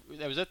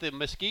was at the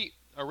Mesquite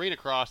Arena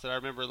Cross that I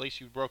remember. At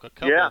least you broke a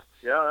couple. Yeah,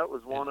 that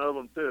was one of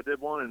them too. I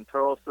did one in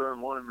Tulsa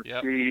and one in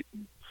Mesquite.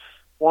 Yep.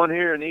 One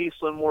here in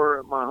Eastland,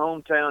 where my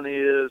hometown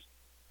is.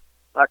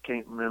 I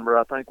can't remember.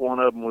 I think one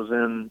of them was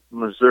in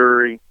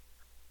Missouri.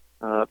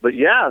 But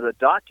yeah, the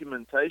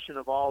documentation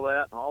of all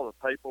that and all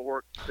the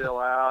paperwork to fill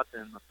out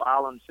and the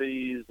filing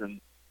fees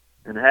and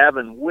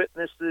having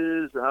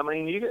witnesses. I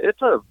mean,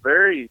 it's a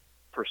very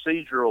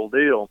procedural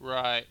deal.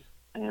 Right.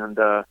 And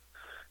well.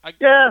 I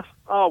guess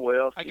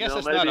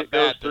it's maybe not a it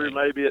goes bad through, thing.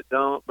 maybe it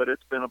don't, but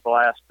it's been a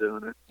blast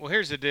doing it. Well,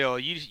 here's the deal.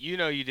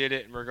 You did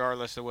it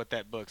regardless of what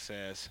that book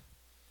says.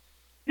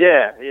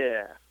 Yeah.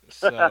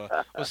 So,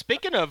 well,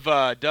 speaking of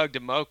Doug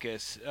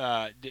DeMocus,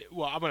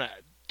 I'm going to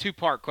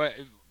two-part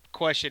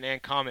question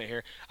and comment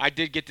here. I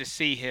did get to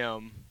see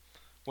him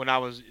when I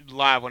was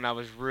live when I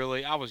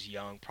was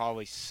young,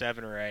 probably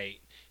 7 or 8.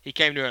 He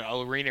came to an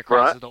arena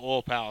cross at the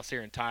Oil Palace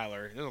here in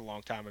Tyler. It was a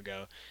long time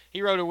ago.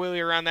 He rode a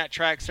wheelie around that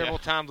track several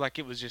times like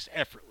it was just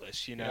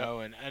effortless, and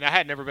I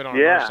had never been on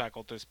a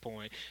motorcycle at this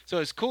point. So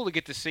it's cool to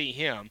get to see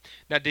him.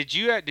 Now, did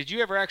you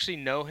ever actually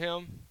know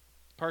him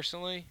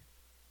personally?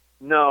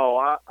 No,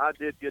 I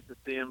did get to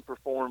see him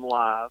perform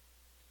live.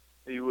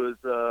 He was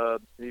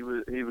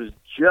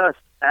just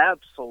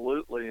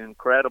absolutely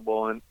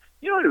incredible, and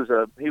he was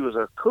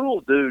a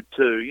cool dude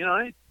too.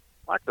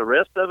 Like the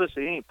rest of us,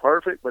 he ain't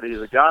perfect, but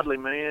he's a godly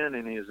man,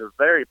 and he's a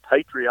very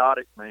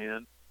patriotic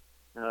man.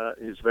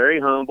 He's very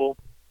humble,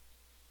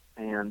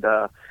 and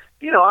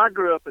I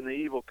grew up in the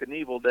Evel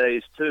Knievel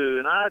days too,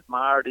 and I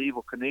admired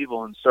Evel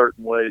Knievel in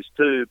certain ways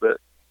too, but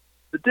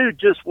the dude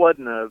just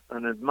wasn't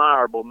an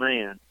admirable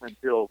man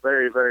until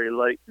very, very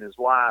late in his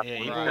life. Yeah,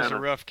 he was a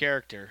rough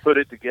character. Put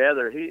it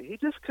together. He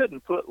just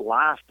couldn't put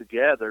life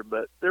together,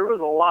 but there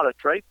was a lot of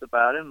traits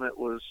about him that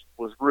was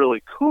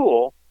really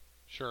cool.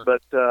 Sure.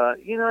 But,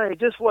 he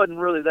just wasn't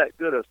really that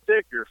good a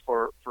figure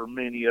for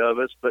many of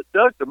us. But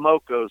Doug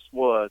DeMocos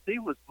was. He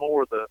was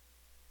more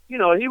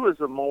he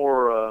was a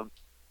more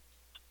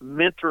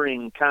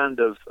mentoring kind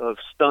of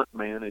stunt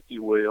man, if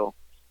you will.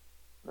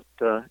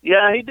 But,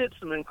 he did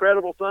some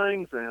incredible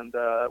things, and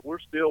we're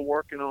still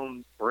working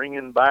on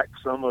bringing back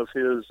some of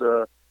his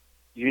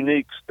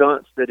unique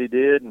stunts that he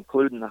did,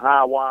 including the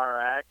high wire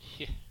act.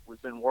 Yeah.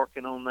 We've been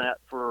working on that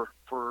for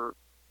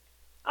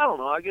I don't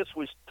know, I guess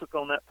we took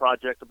on that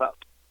project about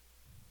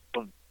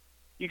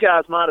you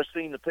guys might have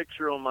seen the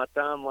picture on my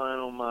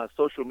timeline on my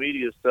social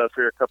media stuff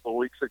here a couple of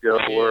weeks ago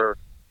where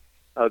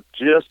I've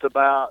just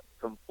about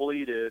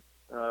completed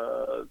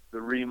the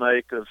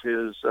remake of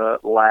his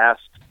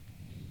last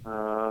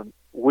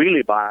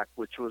wheelie bike,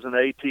 which was an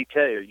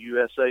ATK, a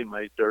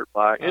USA-made dirt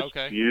bike.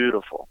 It's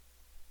beautiful.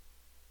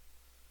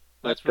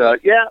 That's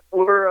but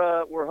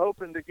we're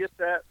hoping to get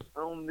that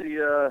on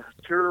the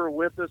tour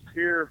with us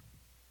here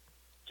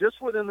just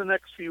within the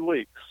next few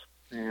weeks,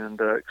 and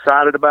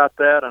excited about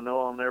that. I know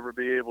I'll never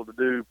be able to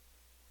do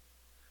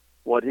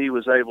what he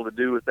was able to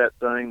do with that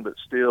thing, but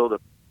still to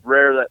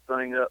rear that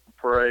thing up in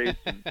parades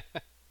and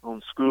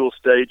on school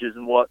stages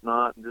and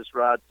whatnot, and just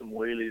ride some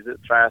wheelies.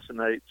 It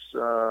fascinates.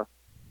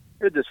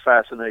 It just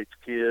fascinates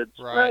kids,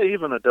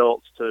 even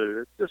adults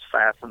too. It's just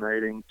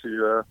fascinating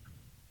to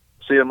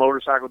see a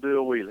motorcycle do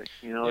a wheelie.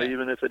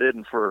 Even if it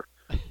isn't for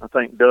I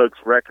think Doug's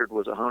record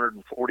was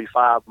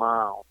 145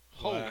 miles.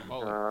 Holy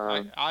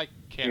moly. I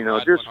can't you know,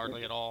 ride just- one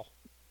hardly at all.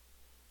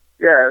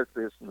 Yeah,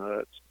 it's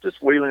nuts.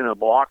 Just wheeling a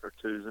block or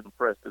two is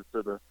impressive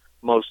to the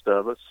most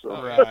of us. So.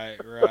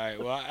 Right.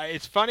 Well,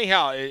 it's funny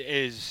how it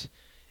is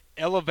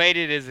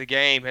elevated as the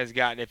game has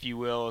gotten, if you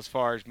will, as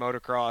far as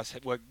motocross,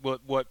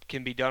 what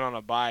can be done on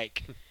a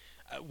bike.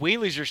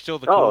 Wheelies are still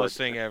the coolest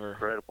thing ever.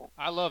 Incredible.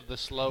 I love the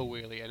slow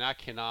wheelie, and I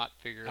cannot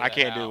figure that I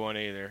can't out. do one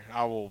either.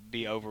 I will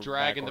be over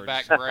Dragging the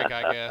backwards. back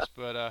brake, I guess.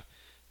 But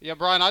yeah,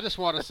 Brian, I just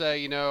want to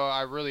say,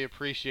 I really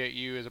appreciate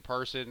you as a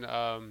person.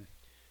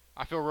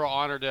 I feel real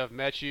honored to have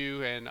met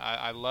you, and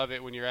I love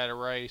it when you're at a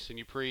race and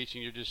you preach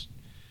and you're just.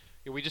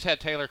 We just had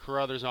Taylor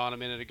Carruthers on a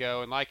minute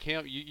ago, and like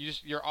him,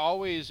 you're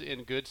always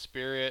in good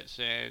spirits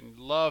and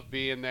love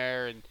being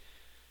there, and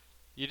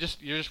you're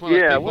just one of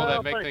those people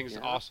that make things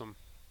awesome.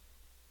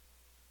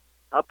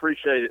 I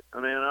appreciate it. I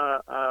mean,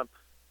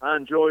 I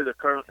enjoy the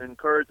current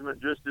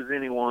encouragement just as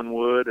anyone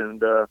would,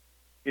 and I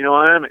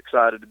am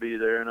excited to be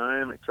there, and I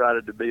am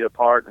excited to be a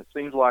part. And it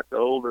seems like the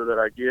older that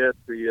I get,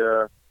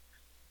 the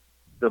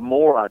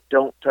more I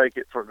don't take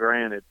it for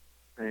granted.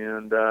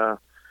 And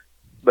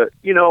but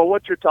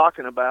what you're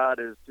talking about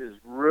is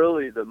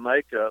really the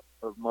makeup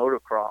of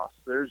motocross.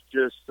 There's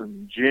just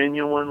some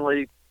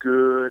genuinely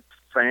good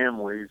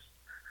families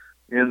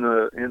in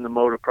the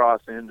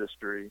motocross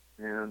industry,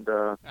 and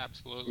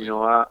absolutely.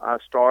 I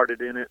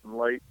started in it in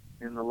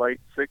the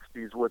late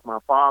 '60s with my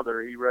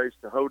father. He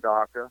raced a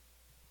Hodaka,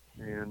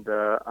 and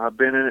I've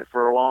been in it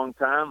for a long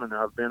time, and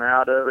I've been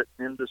out of it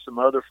into some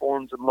other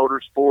forms of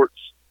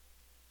motorsports,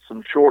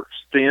 some short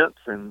stints,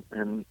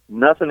 and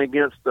nothing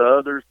against the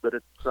others, but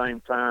at the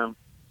same time,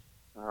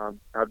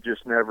 I've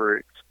just never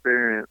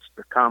experienced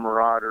the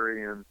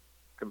camaraderie and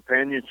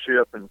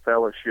companionship and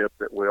fellowship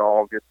that we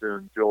all get to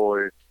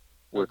enjoy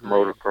with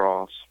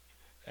motocross.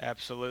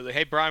 Absolutely.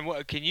 Hey, Brian,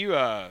 what can you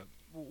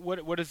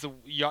what is the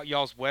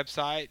y'all's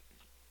website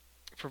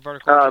for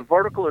Vertical?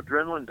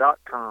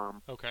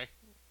 Verticaladrenaline.com. Okay.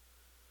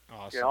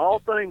 Awesome. Yeah, all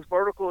things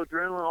Vertical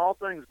Adrenaline, all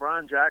things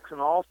Brian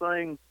Jackson, all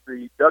things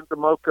the Doug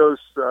DeMocos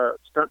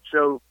stunt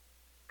show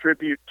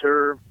tribute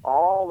tour,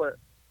 all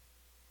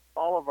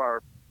of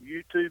our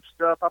YouTube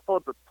stuff. I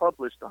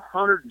published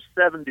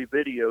 170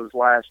 videos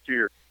last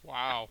year.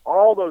 Wow.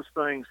 All those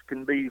things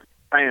can be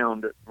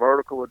found at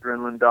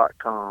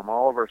verticaladrenaline.com.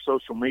 All of our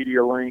social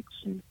media links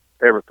and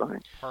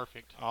everything.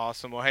 Perfect.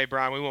 Awesome. Well, hey,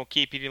 Brian, we won't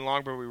keep you any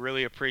longer, but we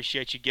really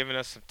appreciate you giving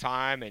us some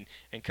time and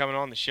coming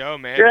on the show,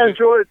 man. Yeah, I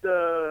enjoyed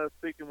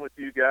speaking with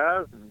you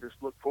guys, and just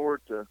look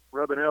forward to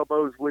rubbing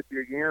elbows with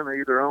you again,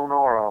 either on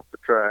or off the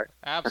track.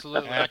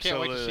 Absolutely. I can't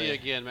wait to see you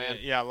again, man.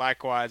 Yeah,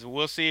 likewise.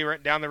 We'll see you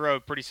right down the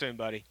road pretty soon,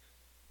 buddy.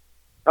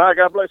 All right,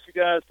 God bless you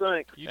guys.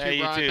 Thanks. You too, hey,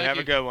 you Brian. too. Thank Have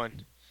you. a good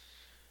one.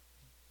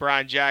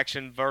 Brian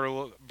Jackson,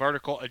 Vertical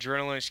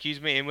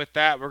Adrenaline, And with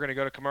that, we're going to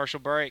go to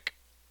commercial break.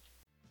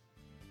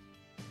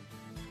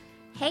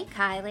 Hey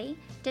Kylie,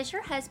 does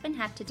your husband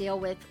have to deal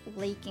with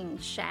leaking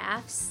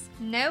shafts?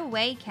 No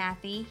way,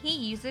 Kathy. He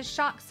uses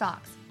Shock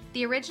Socks,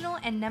 the original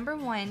and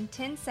 #1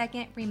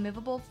 10-second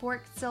removable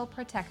fork seal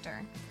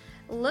protector.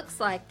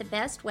 Looks like the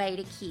best way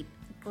to keep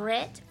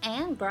grit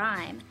and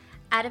grime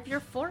out of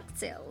your fork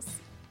seals.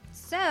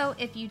 So,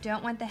 if you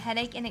don't want the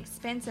headache and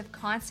expense of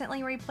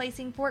constantly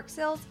replacing fork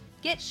seals,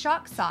 get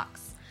Shock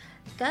Socks.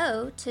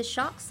 Go to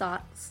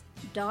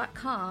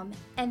shocksocks.com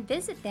and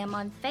visit them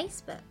on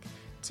Facebook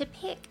to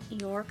pick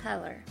your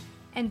color.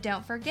 And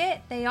don't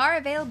forget, they are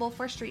available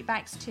for street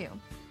bikes too.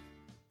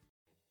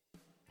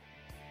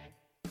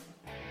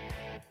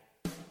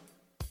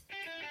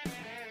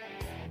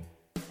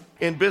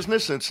 In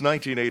business since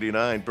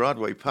 1989,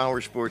 Broadway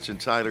Power Sports in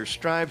Tyler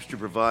strives to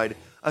provide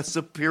a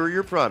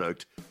superior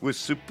product with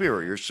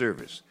superior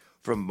service.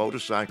 From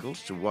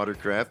motorcycles to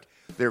watercraft,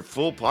 their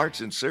full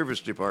parts and service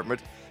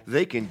department,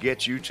 they can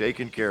get you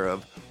taken care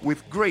of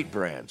with great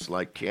brands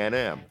like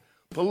Can-Am,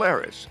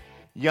 Polaris,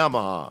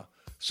 Yamaha,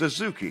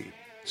 Suzuki,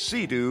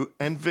 Sea-Doo,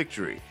 and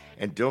Victory.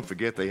 And don't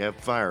forget they have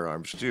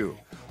firearms too.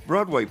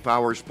 Broadway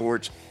Power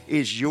Sports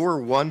is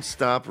your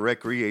one-stop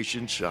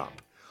recreation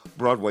shop.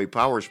 Broadway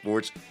Power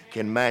Sports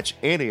can match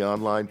any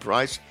online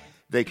price.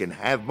 They can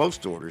have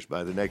most orders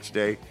by the next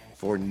day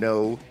for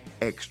no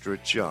extra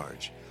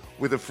charge.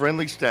 With a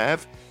friendly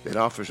staff that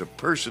offers a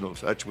personal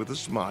touch with a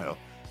smile,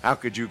 how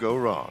could you go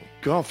wrong?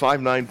 Call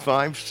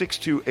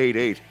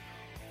 595-6288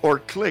 or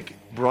click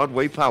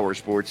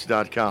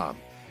BroadwayPowersports.com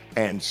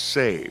and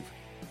save.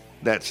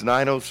 That's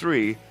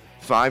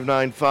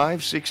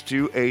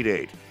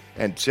 903-595-6288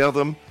 and tell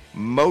them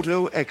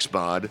Moto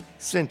Xbod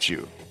sent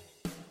you.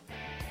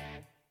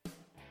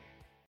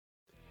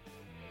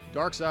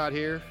 Darkside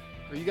here.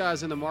 Are you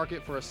guys in the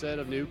market for a set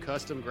of new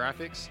custom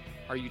graphics?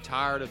 Are you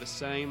tired of the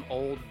same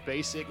old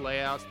basic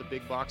layouts the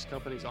big box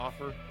companies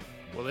offer?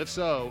 Well, if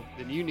so,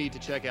 then you need to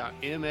check out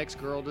MX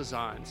Girl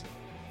Designs.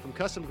 From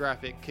custom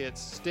graphic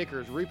kits,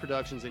 stickers,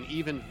 reproductions, and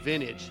even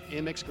vintage,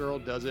 MX Girl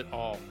does it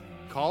all.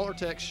 Call or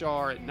text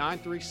Shar at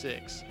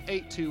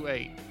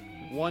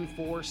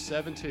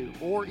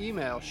 936-828-1472 or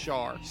email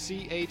Shar,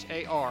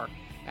 C-H-A-R,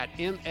 at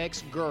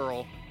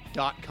mxgirl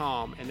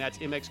mxgirl.com, and that's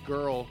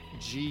MXGirl,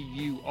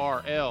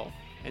 G-U-R-L,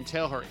 and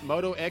tell her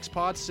Moto X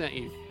Pod sent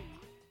you.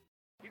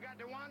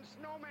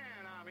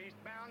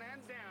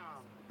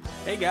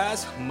 Hey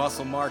guys,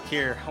 Muscle Mark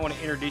here. I want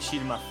to introduce you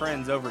to my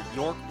friends over at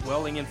York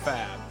Welding and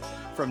Fab.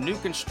 From new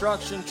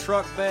construction,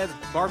 truck beds,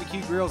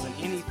 barbecue grills, and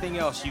anything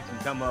else you can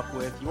come up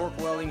with, York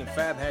Welding and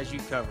Fab has you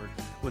covered.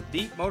 With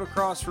deep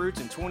motocross roots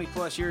and 20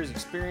 plus years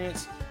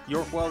experience,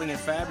 York Welding and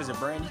Fab is a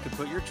brand you can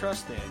put your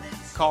trust in.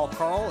 Call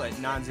Carl at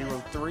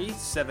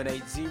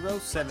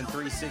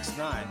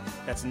 903-780-7369.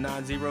 That's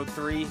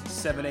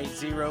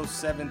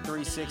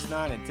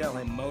 903-780-7369 and tell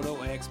him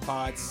Moto X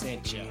Pod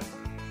sent you.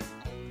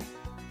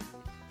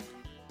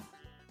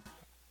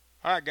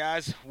 All right,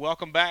 guys,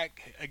 welcome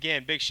back.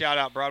 Again, big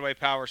shout-out Broadway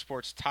Power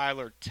Sports,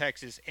 Tyler,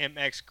 Texas,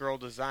 MX Girl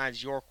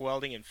Designs, York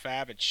Welding and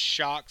Fab, and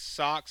Shock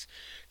Socks.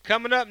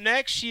 Coming up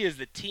next, she is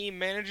the team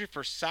manager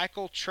for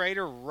Cycle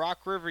Trader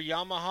Rock River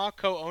Yamaha,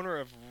 co-owner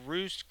of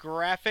Roost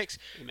Graphics.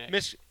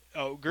 Roost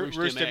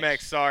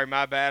MX. Sorry,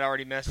 my bad. I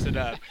already messed it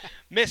up.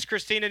 Miss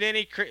Christina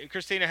Denny.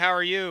 Christina, how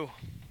are you?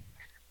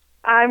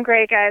 I'm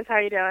great, guys. How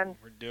are you doing?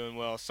 We're doing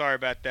well. Sorry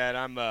about that.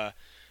 I'm a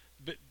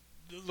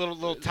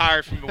little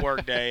tired from the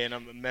work day, and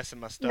I'm messing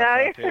my stuff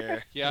up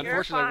here. Yeah,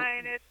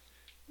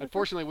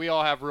 unfortunately, we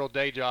all have real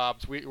day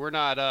jobs. We're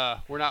not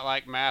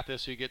like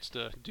Mathis, who gets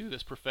to do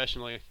this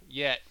professionally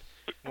yet.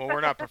 Well,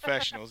 we're not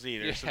professionals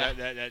either, Yeah. so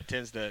that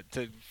tends to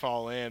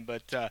fall in.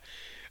 But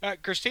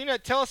Christina,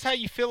 tell us how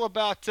you feel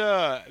about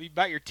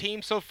your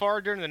team so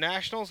far during the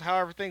Nationals, how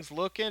everything's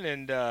looking,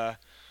 and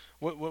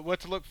what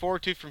to look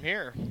forward to from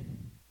here.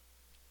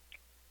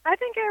 I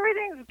think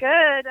everything's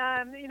good.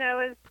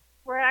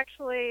 We're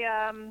actually,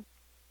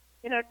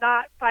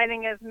 not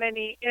finding as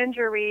many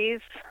injuries,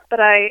 but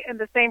in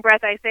the same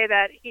breath, I say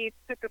that he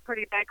took a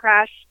pretty bad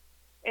crash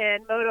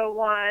in Moto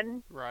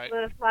 1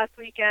 this last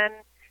weekend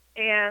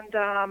and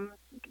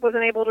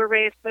wasn't able to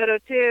race Moto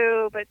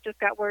 2, but just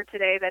got word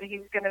today that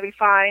he's going to be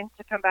fine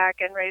to come back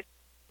and race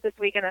this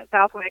weekend at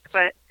Southwick.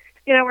 But,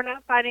 we're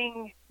not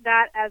fighting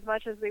that as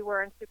much as we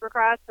were in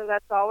Supercross, so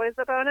that's always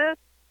a bonus.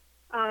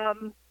 I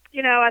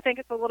think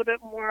it's a little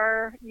bit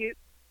more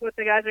what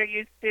the guys are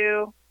used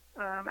to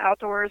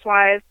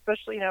outdoors-wise,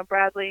 especially,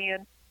 Bradley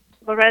and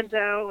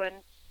Lorenzo and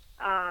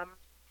of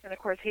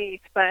course Heath.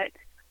 But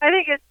I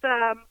think it's,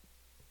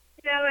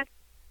 it's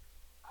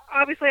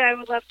obviously I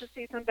would love to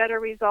see some better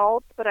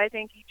results, but I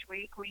think each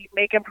week we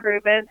make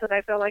improvements, and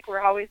I feel like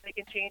we're always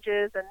making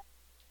changes and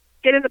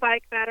getting the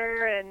bike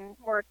better and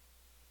more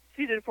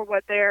suited for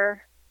what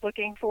they're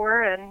looking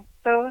for, and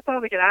so that's all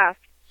we could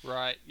ask.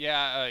 Right.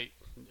 Yeah.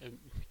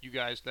 You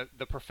guys,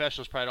 the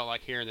professionals probably don't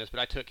like hearing this, but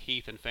I took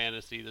Heath in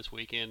fantasy this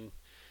weekend.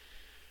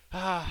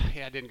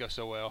 It didn't go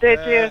so well. Did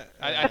you?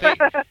 I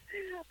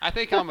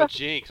think I'm a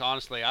jinx,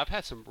 honestly. I've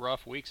had some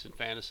rough weeks in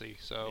fantasy,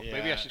 so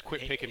maybe I should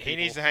quit picking people. He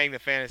needs to hang the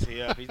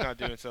fantasy up. He's not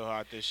doing so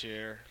hot this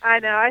year. I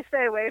know. I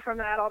stay away from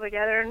that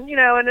altogether. And,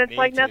 and it's Me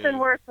like too. Nothing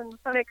worse than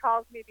somebody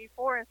calls me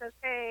before and says,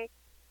 hey,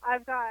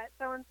 I've got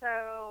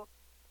so-and-so,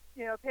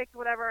 picked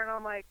whatever, and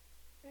I'm like,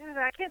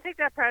 I can't take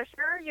that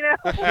pressure,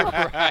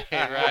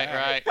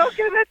 Right. Don't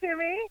give it to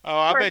me. Oh,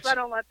 I bet I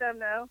don't let them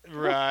know.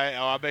 Right.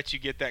 Oh, I bet you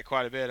get that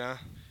quite a bit, huh?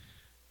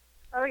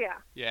 Oh, yeah.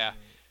 Yeah.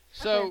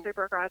 So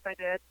Supercross, I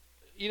did.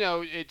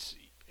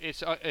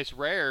 It's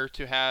rare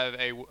to have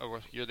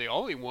you're the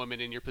only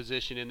woman in your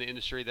position in the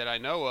industry that I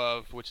know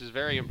of, which is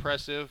very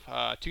impressive.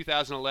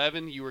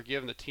 2011, you were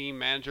given the Team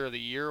Manager of the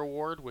Year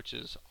award, which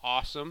is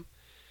awesome.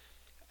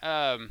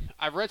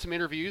 I've read some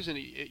interviews, and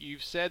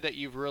you've said that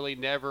you've really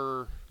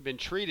never been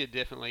treated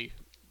differently.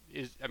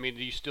 Do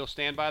you still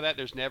stand by that?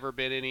 There's never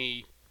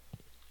been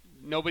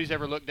nobody's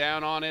ever looked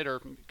down on it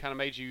or kind of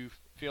made you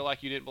feel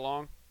like you didn't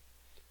belong?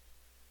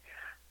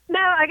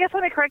 No, I guess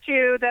let me correct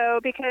you, though,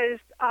 because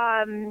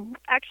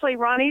actually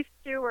Ronnie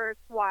Stewart's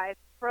wife,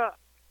 Brooke,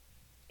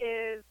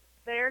 is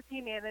their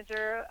team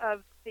manager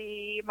of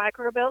the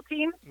microbuilt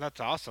team. That's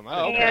awesome.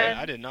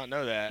 I did not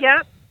know that.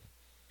 Yep.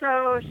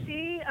 So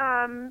she,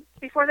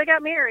 before they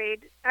got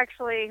married,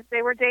 actually,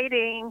 they were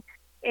dating,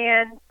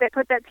 and they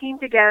put that team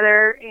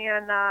together,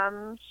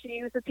 and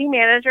she was the team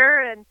manager,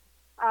 and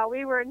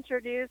we were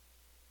introduced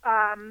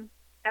at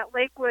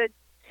Lakewood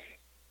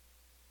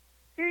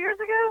 2 years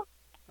ago.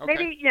 Okay.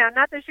 Maybe,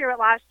 not this year, but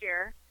last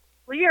year,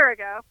 a year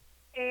ago.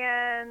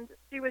 And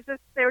they were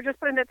just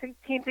putting the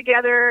team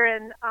together,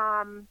 and,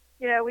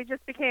 we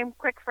just became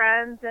quick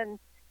friends, and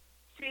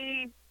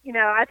she,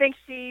 I think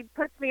she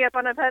puts me up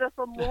on a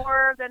pedestal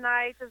more than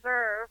I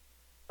deserve,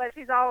 but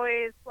she's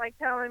always,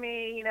 telling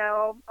me,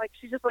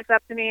 she just looks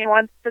up to me and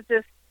wants to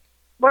just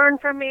learn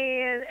from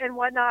me and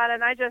whatnot,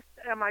 and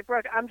I'm like,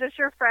 Brooke, I'm just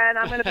your friend.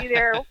 I'm going to be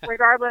there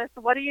regardless.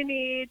 What do you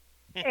need?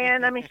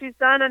 And, she's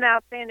done an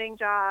outstanding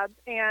job,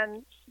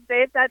 and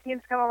that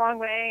team's come a long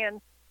way, and,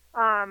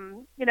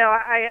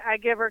 I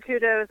give her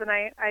kudos, and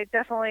I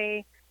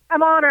definitely,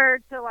 I'm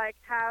honored to,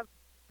 have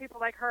people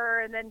like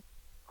her, and then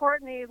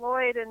Courtney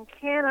Lloyd in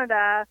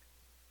Canada,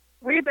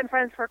 we've been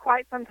friends for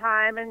quite some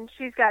time, and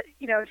she's got,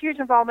 huge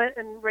involvement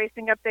in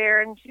racing up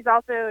there, and she's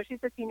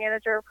the team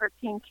manager for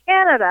Team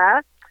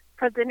Canada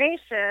for the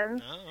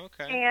nations. Oh,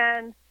 okay.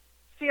 And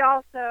she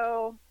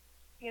also,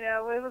 you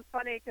know, it was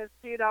funny because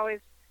she'd always,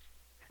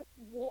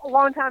 a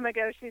long time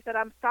ago, she said,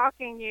 "I'm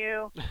stalking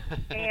you."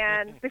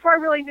 And before I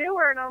really knew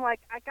her, and I'm like,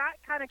 I got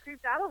kind of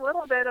creeped out a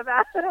little bit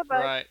about it, but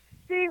Right.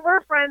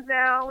 we're friends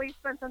now. We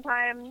spend some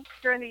time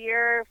during the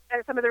year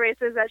at some of the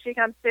races that she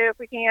comes to if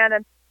we can.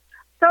 And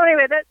so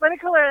anyway, let me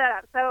clear that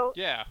up. So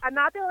Yeah. I'm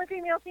not the only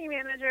female team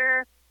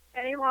manager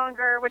any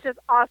longer, which is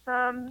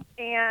awesome.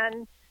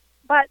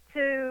 But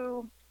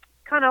to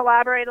kind of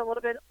elaborate a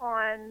little bit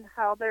on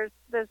how there's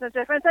a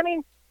difference. I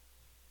mean,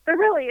 there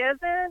really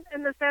isn't,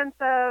 in the sense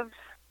of,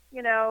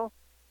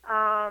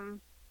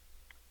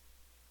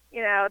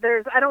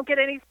 I don't get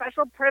any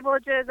special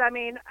privileges. I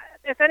mean,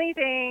 if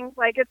anything,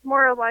 like, it's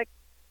more like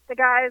the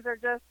guys are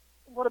just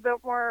a little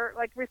bit more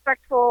like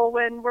respectful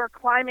when we're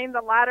climbing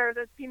the ladder,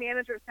 the team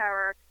manager's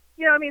tower.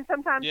 I mean,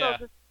 sometimes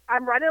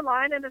I'm right in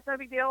line and it's no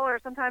big deal, or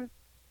sometimes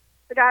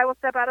the guy will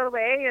step out of the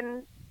way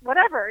and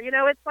whatever.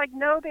 It's like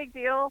no big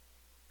deal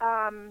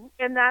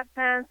in that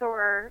sense.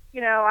 Or,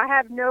 I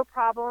have no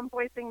problem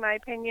voicing my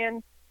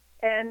opinion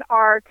in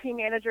our team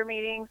manager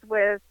meetings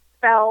with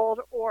Feld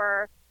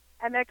or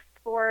MX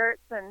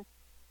Sports, and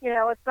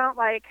it's not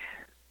like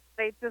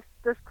they just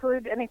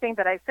disclude anything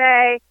that I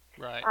say.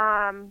 Right.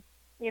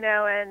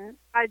 And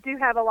I do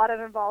have a lot of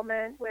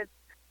involvement with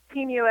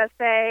Team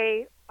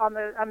USA. I'm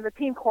the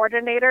team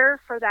coordinator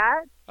for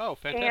that. Oh,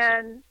 fantastic.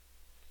 And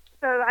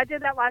so I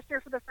did that last year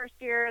for the first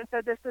year, and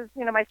so this is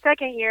my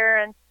second year,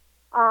 and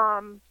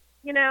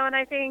and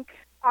I think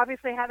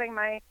obviously having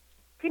my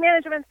team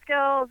management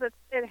skills,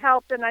 it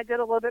helped, and I did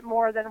a little bit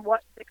more than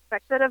what's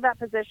expected of that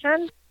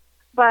position.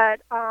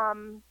 But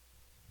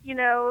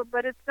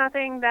but it's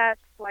nothing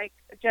that's like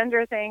a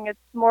gender thing. It's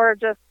more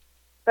just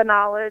the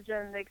knowledge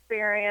and the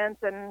experience,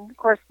 and of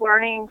course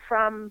learning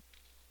from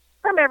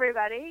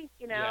everybody.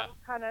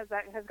 Kind of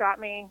that has got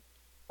me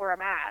where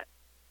I'm at.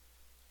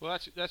 Well,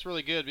 that's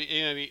really good. Do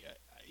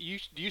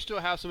you still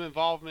have some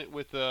involvement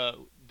with the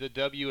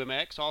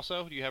WMX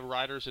also? Do you have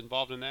riders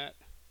involved in that?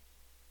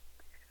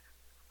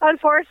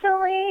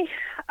 Unfortunately,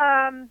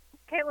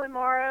 Caitlin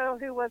Morrow,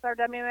 who was our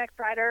WMX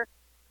rider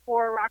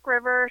for Rock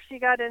River, she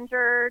got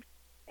injured,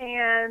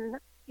 and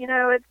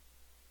it's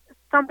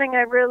something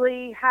I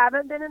really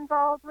haven't been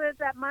involved with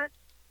that much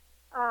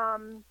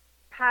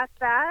past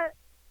that.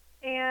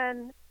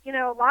 And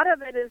a lot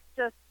of it is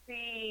just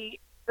the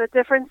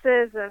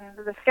differences and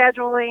the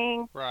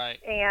scheduling, right?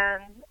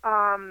 And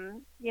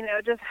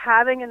just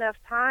having enough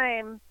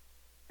time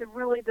to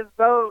really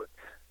devote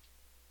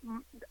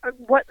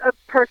what a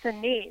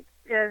person needs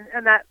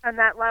in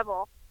that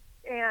level.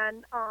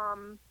 And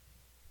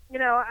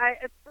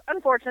it's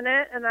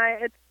unfortunate, and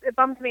it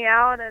bums me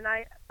out,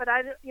 but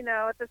at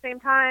the same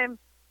time,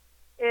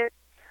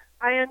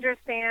 I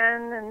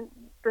understand and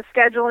the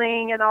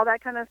scheduling and all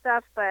that kind of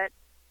stuff, but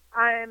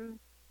I'm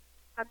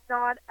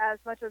not as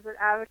much as an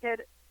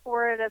advocate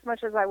for it as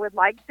much as I would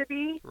like to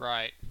be.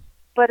 Right.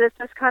 But it's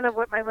just kind of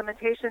what my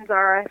limitations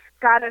are. I've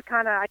got to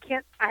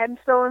I am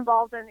so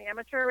involved in the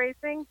amateur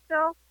racing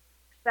still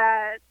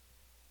that,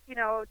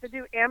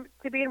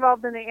 to be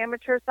involved in the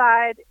amateur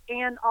side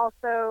and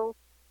also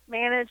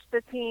manage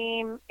the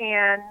team,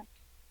 and,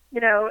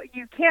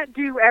 you can't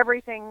do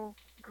everything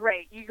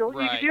great. You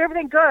can do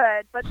everything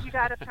good, but you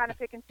got to kind of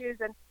pick and choose,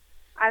 and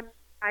I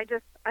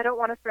don't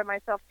want to spread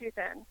myself too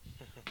thin.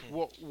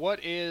 What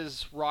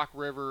is Rock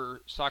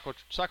River, Cycle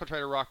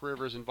Trader Rock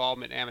River's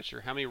involvement in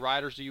amateur? How many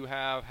riders do you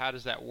have? How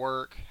does that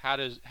work? How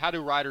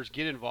do riders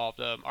get involved?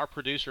 Our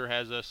producer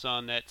has a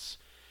son that's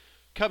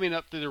coming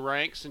up through the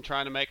ranks and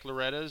trying to make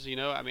Loretta's.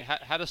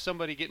 How does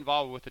somebody get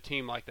involved with a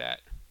team like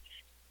that?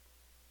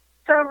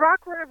 So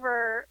Rock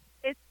River,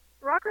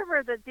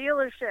 the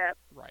dealership,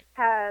 right,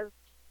 has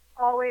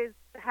always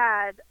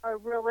had a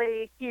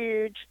really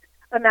huge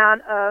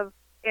amount of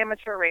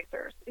amateur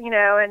racers,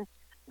 and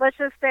let's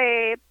just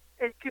say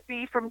it could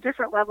be from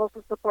different levels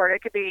of support.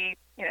 It could be,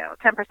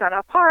 10%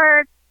 off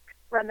parts,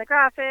 run the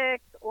graphics,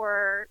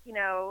 or,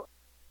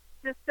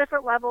 just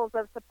different levels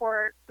of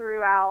support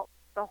throughout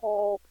the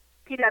whole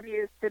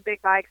PWs to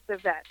big bikes to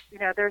vets.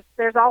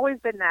 There's always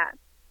been that.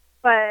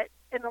 But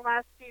in the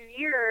last few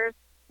years,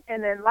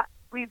 and then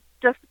we've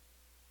just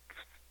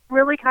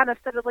really kind of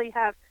steadily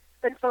have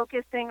been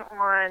focusing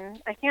on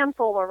a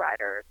handful of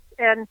riders.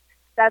 And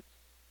that's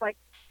like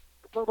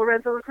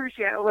Lorenzo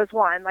Lucrucio was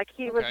one. Like,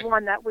 he was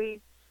one that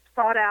we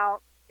sought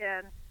out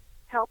and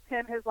helped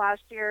him his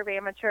last year of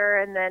amateur,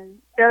 and then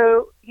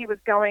he was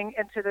going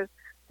into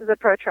the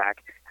pro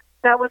track.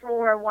 That was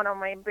more on a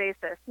one-on-one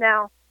basis.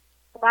 Now,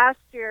 last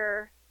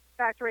year,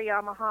 Factory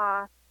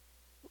Yamaha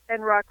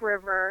and Rock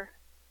River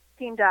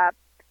teamed up,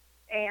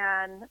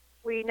 and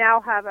we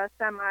now have a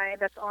semi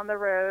that's on the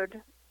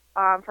road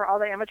for all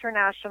the amateur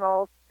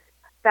nationals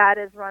that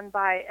is run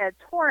by Ed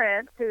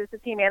Torrance, who's the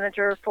team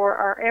manager for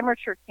our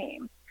amateur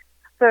team.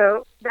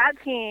 So that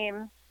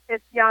team,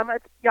 it's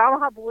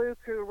Yamaha Blue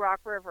Crew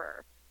Rock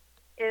River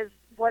is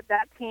what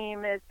that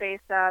team is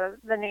based out of.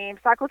 The name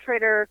Cycle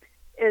Trader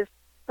is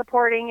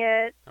supporting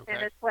it in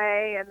its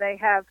way, and they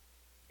have,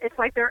 it's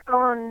like their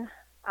own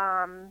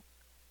So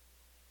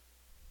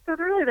it's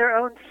really their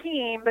own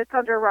team, but it's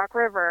under Rock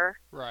River.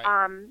 Right.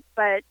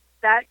 But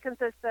that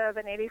consists of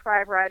an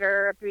 85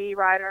 rider, a B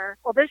rider.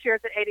 Well, this year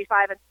it's an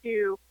 85 and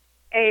 2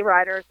 A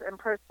riders in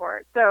Pro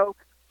Sport. So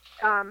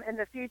in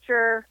the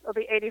future, it'll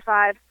be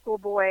 85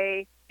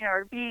 schoolboy,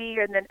 or B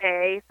and then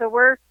A. So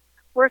we're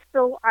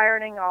still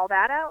ironing all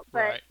that out.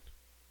 But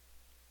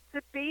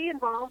to be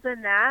involved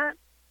in that,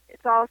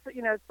 it's also,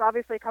 it's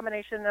obviously a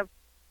combination of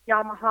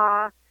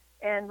Yamaha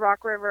and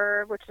Rock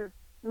River, which is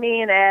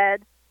me and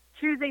Ed,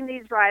 choosing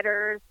these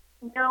riders,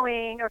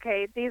 knowing,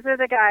 okay, these are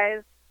the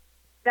guys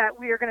that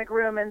we are going to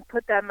groom and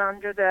put them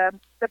under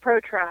the pro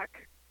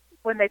track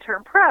when they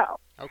turn pro.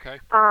 Okay.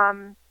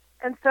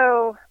 And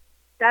so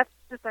that's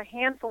just a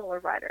handful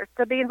of riders.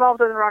 To be involved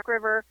in the Rock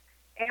River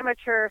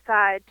amateur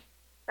side,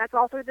 that's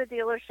all through the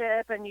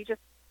dealership, and you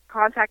just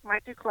contact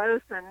Mike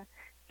Duclos, and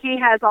he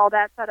has all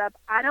that set up.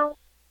 I don't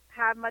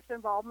have much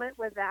involvement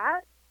with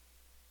that.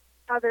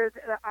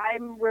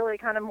 I'm really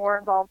kind of more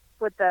involved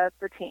with the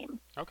team.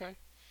 Okay.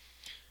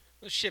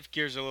 Let's shift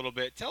gears a little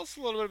bit. Tell us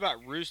a little bit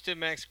about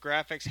Roostem X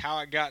Graphics, how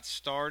it got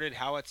started,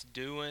 how it's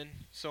doing,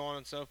 so on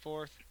and so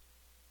forth.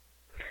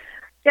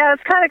 Yeah,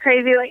 it's kind of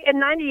crazy. Like in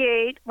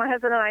 '98, my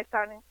husband and I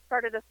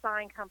started a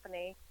sign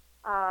company.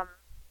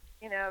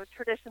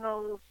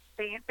 Traditional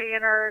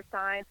banner,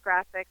 signs,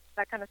 graphics,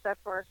 that kind of stuff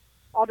for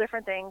all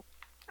different things,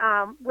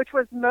 which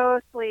was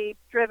mostly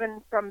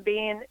driven from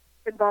being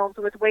involved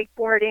with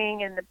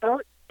wakeboarding and the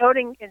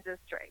boating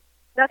industry.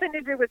 Nothing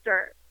to do with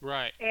dirt.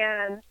 Right.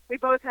 And we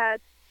both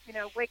had,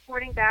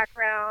 wakeboarding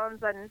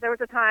backgrounds, and there was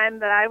a time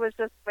that I was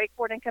just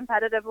wakeboarding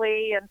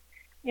competitively and,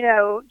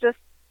 just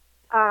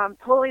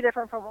totally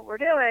different from what we're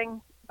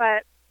doing.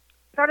 But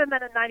started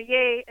that in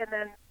 '98, and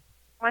then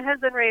my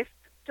husband raced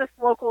just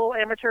local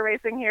amateur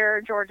racing here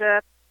in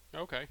Georgia.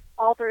 Okay.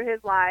 All through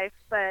his life.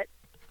 But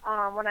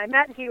when I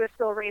met, he was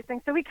still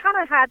racing. So we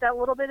kind of had that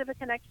little bit of a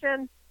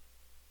connection,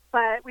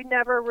 but we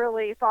never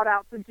really thought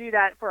out to do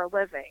that for a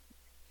living.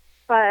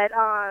 But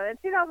in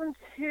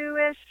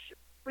 2002-ish,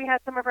 we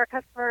had some of our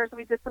customers,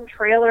 we did some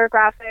trailer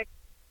graphics,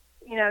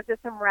 did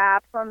some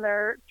wraps on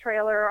their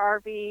trailer,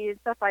 RV, and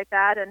stuff like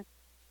that. And,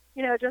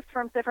 just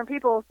from different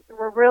people,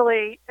 were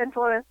really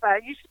influenced by,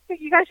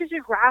 you guys should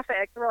do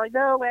graphics. We're like,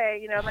 no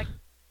way,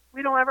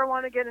 we don't ever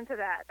want to get into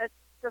that. That's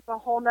just a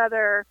whole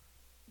nother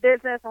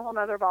business, a whole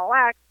nother ball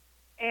wax.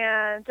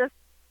 And just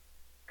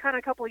kind of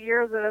a couple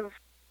years of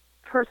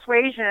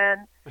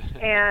persuasion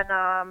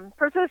and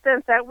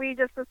persistence that we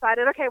just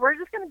decided, okay, we're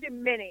just going to do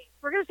minis.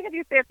 We're just going to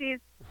do 50s,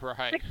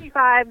 right,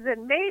 65s,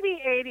 and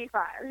maybe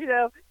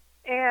 85s,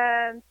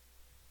 And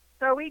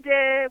so we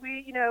did,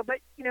 we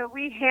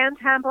hand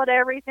template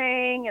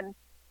everything, and,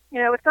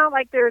 it's not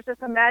like there's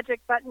just a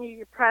magic button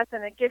you press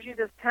and it gives you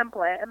this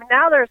template. I mean,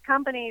 now there's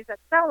companies that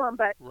sell them,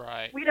 but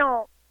we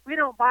don't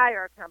buy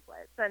our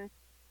templates. And,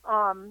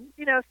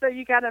 so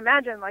you got to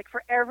imagine, like,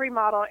 for every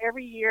model,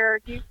 every year,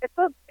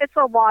 it's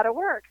a lot of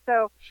work.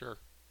 So sure.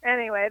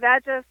 Anyway,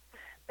 that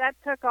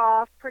took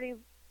off pretty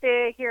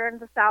big here in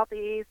the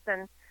Southeast,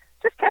 and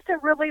just kept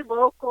it really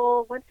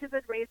local, went to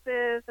the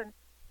races, and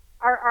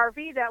our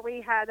RV that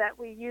we had that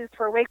we used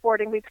for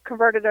wakeboarding, we've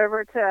converted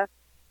over to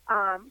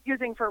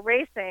using for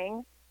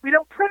racing. We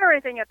don't print or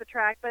anything at the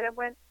track, but it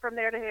went from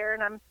there to here,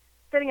 and I'm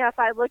sitting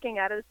outside looking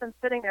at it. It's been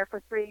sitting there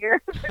for 3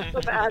 years. It's so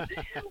bad.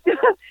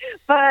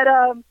 But,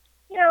 and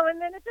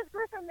then it just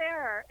grew from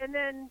there. And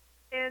then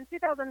in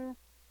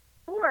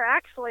 2004,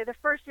 actually, the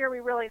first year we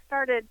really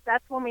started,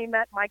 that's when we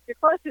met Mike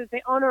Duclos, who's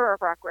the owner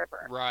of Rock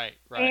River. Right.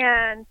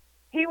 And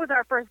he was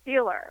our first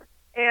dealer.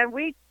 And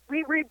we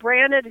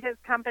rebranded his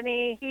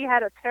company. He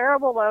had a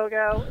terrible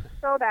logo. It was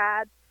so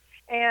bad.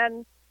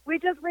 And we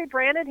just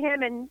rebranded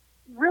him and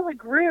really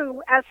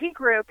grew as he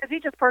grew, because he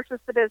just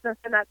purchased the business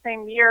in that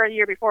same year, a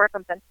year before or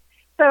something.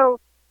 So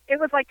it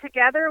was like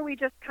together we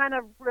just kind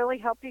of really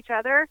helped each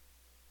other,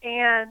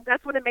 and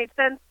that's when it made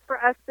sense for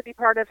us to be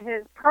part of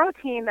his pro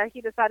team that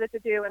he decided to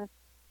do in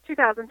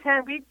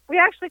 2010. We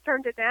actually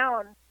turned it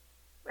down.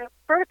 At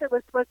first it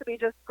was supposed to be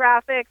just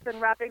graphics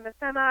and wrapping the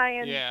semi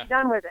and be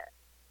done with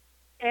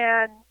it.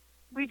 And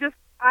we just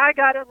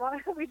got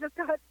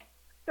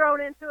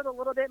thrown into it a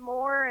little bit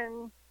more,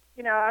 and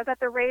I was at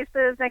the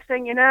races. Next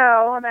thing you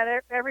know, I'm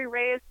at every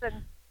race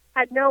and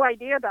had no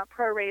idea about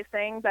pro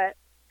racing, but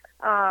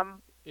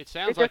it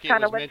sounds like it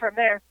kind of went from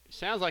there. It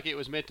sounds like it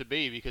was meant to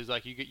be, because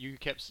like you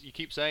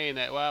keep saying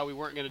that, well, we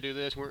weren't going to do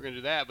this, we weren't going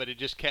to do that, but it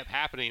just kept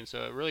happening.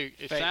 So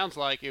it sounds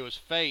like it was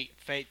fate.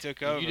 Fate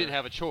took over. You didn't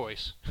have a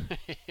choice.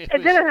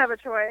 Didn't have a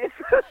choice.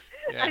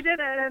 Yeah. I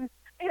didn't, and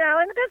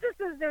and the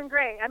business is doing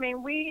great. I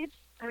mean, we're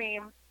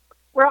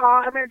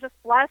just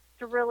blessed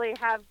to really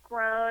have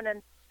grown,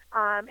 and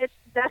it's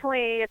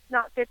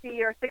not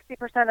 50 or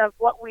 60% of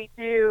what we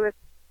do is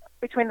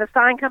between the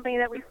sign company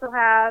that we still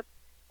have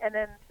and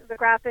then the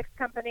graphics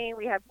company.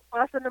 We have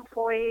awesome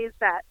employees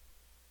that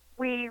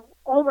we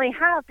only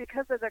have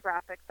because of the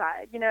graphic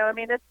side.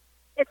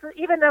 It's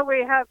even though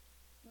we have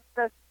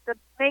the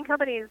main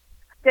company's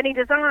Denny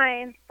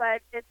Designs,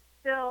 but it's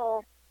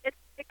still it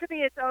could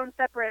be its own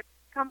separate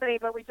company,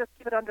 but we just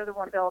keep it under the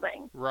one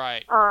building.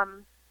 Right.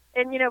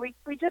 And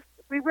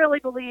we really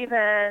believe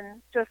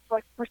in just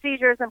like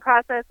procedures and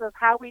process of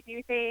how we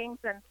do things,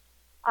 and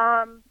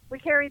we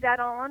carry that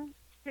on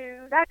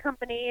to that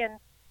company.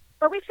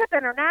 But we ship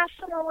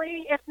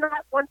internationally, if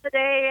not once a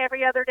day,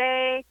 every other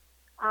day.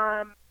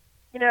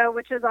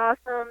 Which is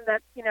awesome.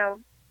 That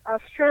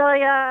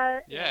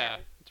Australia. Yeah,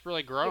 it's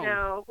really grown.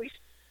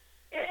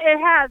 It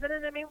has,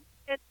 and I mean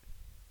it's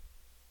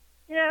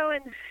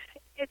and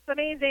it's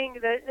amazing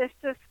that it's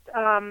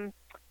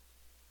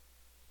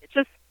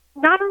just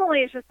not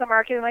only it's just the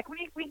marketing. Like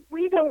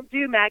we don't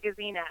do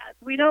magazine ads.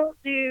 We don't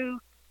do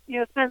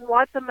spend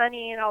lots of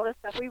money and all this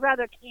stuff. We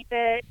rather keep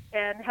it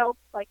and help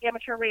like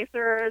amateur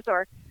racers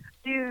or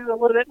do a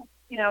little bit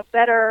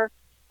better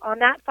on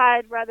that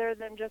side rather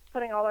than just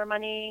putting all our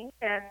money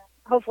and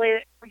hopefully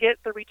we get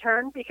the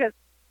return, because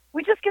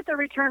we just get the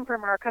return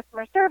from our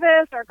customer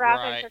service, our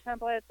graphics, our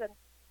templates, and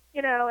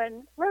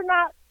and we're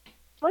not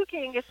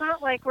looking. It's not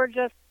like we're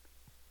just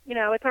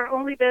it's our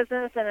only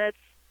business, and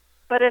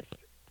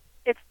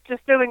it's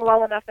just doing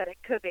well enough that it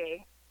could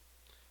be.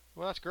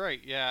 Well, that's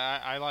great.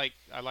 Yeah, I like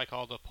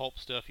all the pulp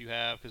stuff you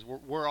have, because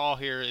we're all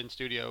here in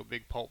studio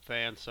big pulp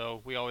fans,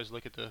 so we always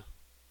look at the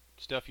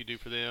stuff you do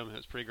for them.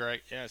 It's pretty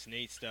great. Yeah, it's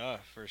neat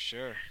stuff for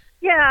sure.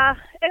 Yeah,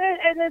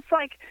 and it's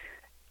like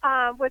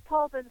with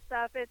pulp and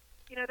stuff, it's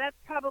that's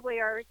probably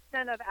our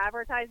extent of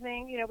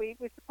advertising. We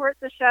support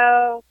the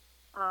show.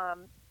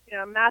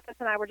 Mathis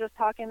and I were just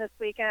talking this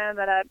weekend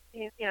that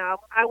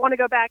I want to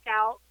go back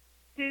out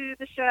to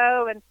the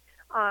show, and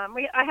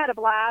I had a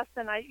blast,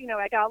 and I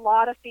got a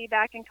lot of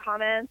feedback and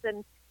comments,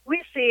 and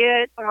we see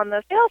it on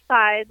the sales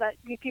side that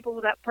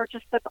people that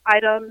purchase the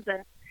items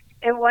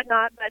and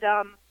whatnot, but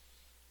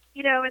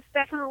it's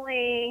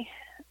definitely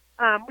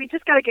we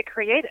just got to get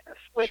creative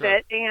with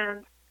it,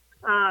 and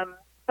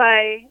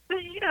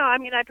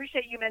I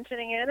appreciate you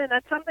mentioning it, and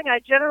that's something I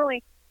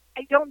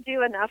don't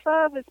do enough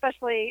of,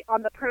 especially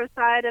on the pro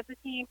side of the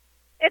team.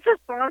 It's a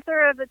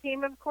sponsor of the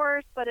team, of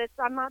course, but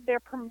I'm not there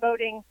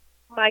promoting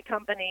my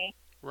company.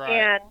 Right.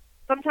 And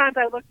sometimes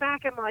I look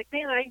back and I'm like,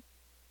 man, I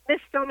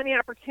missed so many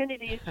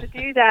opportunities to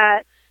do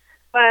that.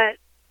 But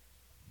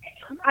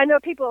I know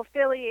people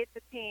affiliate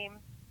the team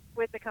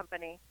with the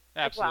company.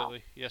 Absolutely.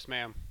 As well. Yes,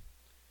 ma'am.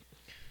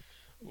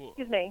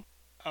 Excuse me.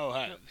 Oh,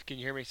 hi. Can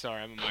you hear me?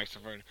 Sorry, I'm a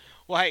microphone.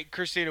 Well, hey,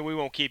 Christina, we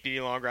won't keep you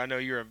any longer. I know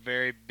you're a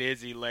very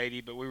busy lady,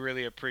 but we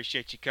really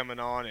appreciate you coming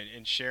on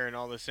and sharing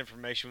all this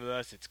information with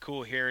us. It's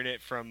cool hearing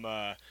it from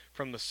the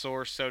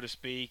source, so to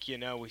speak.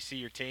 We see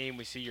your team,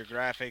 we see your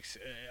graphics,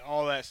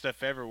 all that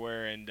stuff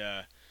everywhere, and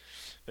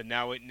but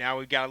now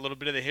we've got a little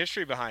bit of the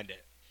history behind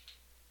it.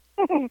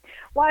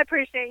 Well, I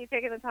appreciate you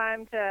taking the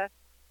time to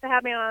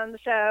have me on the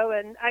show,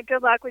 and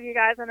good luck with you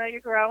guys. I know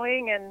you're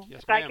growing, and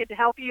if I could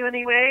help you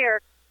anyway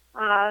or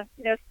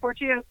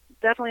support you,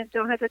 definitely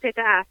don't hesitate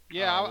to ask.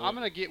 Yeah, I'm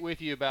going to get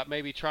with you about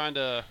maybe trying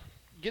to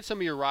get some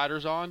of your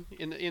riders on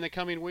in the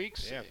coming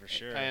weeks. Yeah, for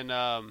sure. And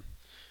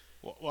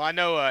well, I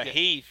know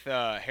Heath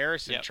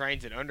Harrison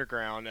trains at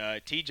Underground.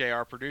 TJ,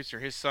 our producer,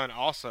 his son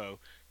also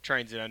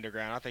trains at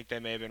Underground. I think they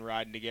may have been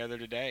riding together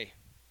today.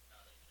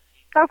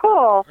 Oh,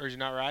 cool. Or is he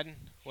not riding?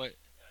 What?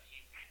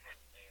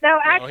 No,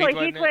 actually,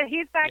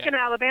 he's back in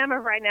Alabama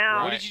right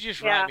now. What did you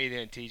just write me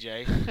then,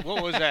 TJ?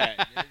 What was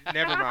that?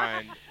 Never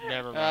mind.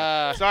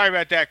 Sorry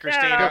about that,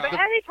 Christina. No, but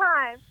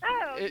anytime.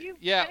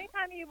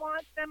 Anytime you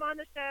want them on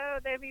the show,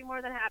 they'd be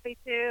more than happy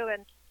to,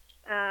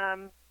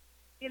 and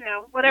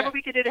whatever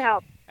we could do to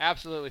help.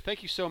 Absolutely.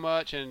 Thank you so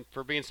much, and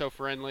for being so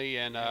friendly,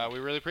 and we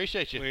really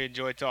appreciate you. We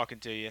enjoyed talking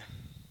to you.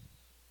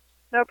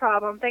 No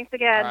problem. Thanks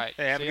again. All right.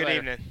 Hey, have a good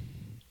evening.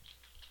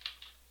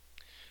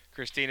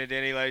 Christina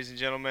Denny, ladies and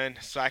gentlemen,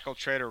 Cycle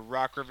Trader,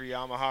 Rock River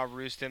Yamaha,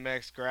 Roost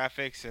MX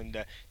Graphics,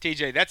 and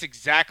TJ, that's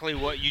exactly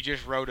what you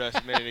just wrote us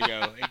a minute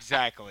ago.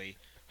 Exactly,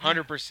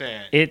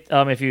 100%.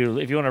 If you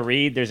want to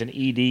read, there's an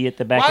ED at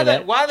the back of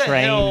that. Why the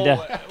hell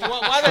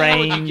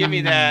would you give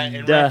me that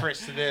in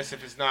reference to this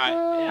if it's not?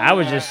 I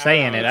was just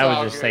saying it.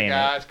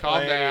 Guys,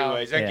 calm down.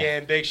 Anyways,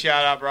 again, big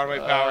shout out Broadway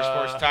Power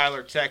Sports,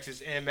 Tyler,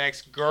 Texas,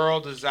 MX Girl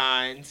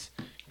Designs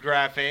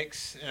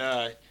Graphics.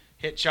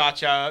 Hit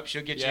Cha-Cha up.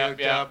 She'll get you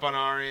hooked up on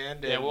our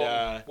end. Yeah,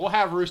 and, we'll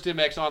have Roost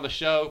MX on the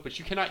show, but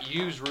you cannot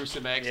use Roost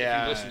MX if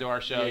you listen to our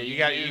show.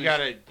 Yeah, you got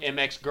to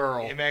MX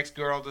Girl. MX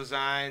Girl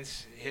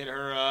Designs. Hit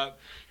her up.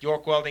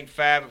 York Welding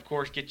Fab, of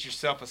course, get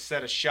yourself a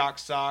set of shock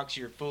socks.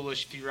 You're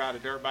foolish if you ride a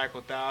dirt bike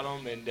without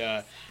them.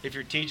 And if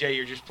you're TJ,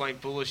 you're just plain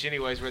foolish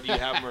anyways, whether you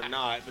have them or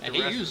not. But and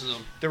he uses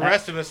them. The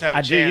rest of us have a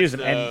chance, I do use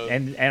them. Though.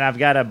 And I've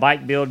got a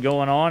bike build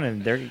going on,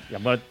 and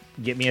I'm going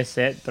to get me a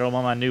set, throw them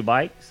on my new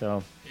bike.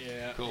 So.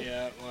 Yeah, cool.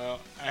 Yeah, well,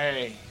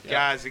 hey,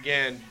 guys,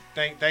 again,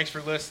 thanks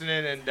for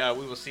listening, and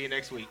we will see you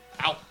next week.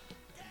 Out.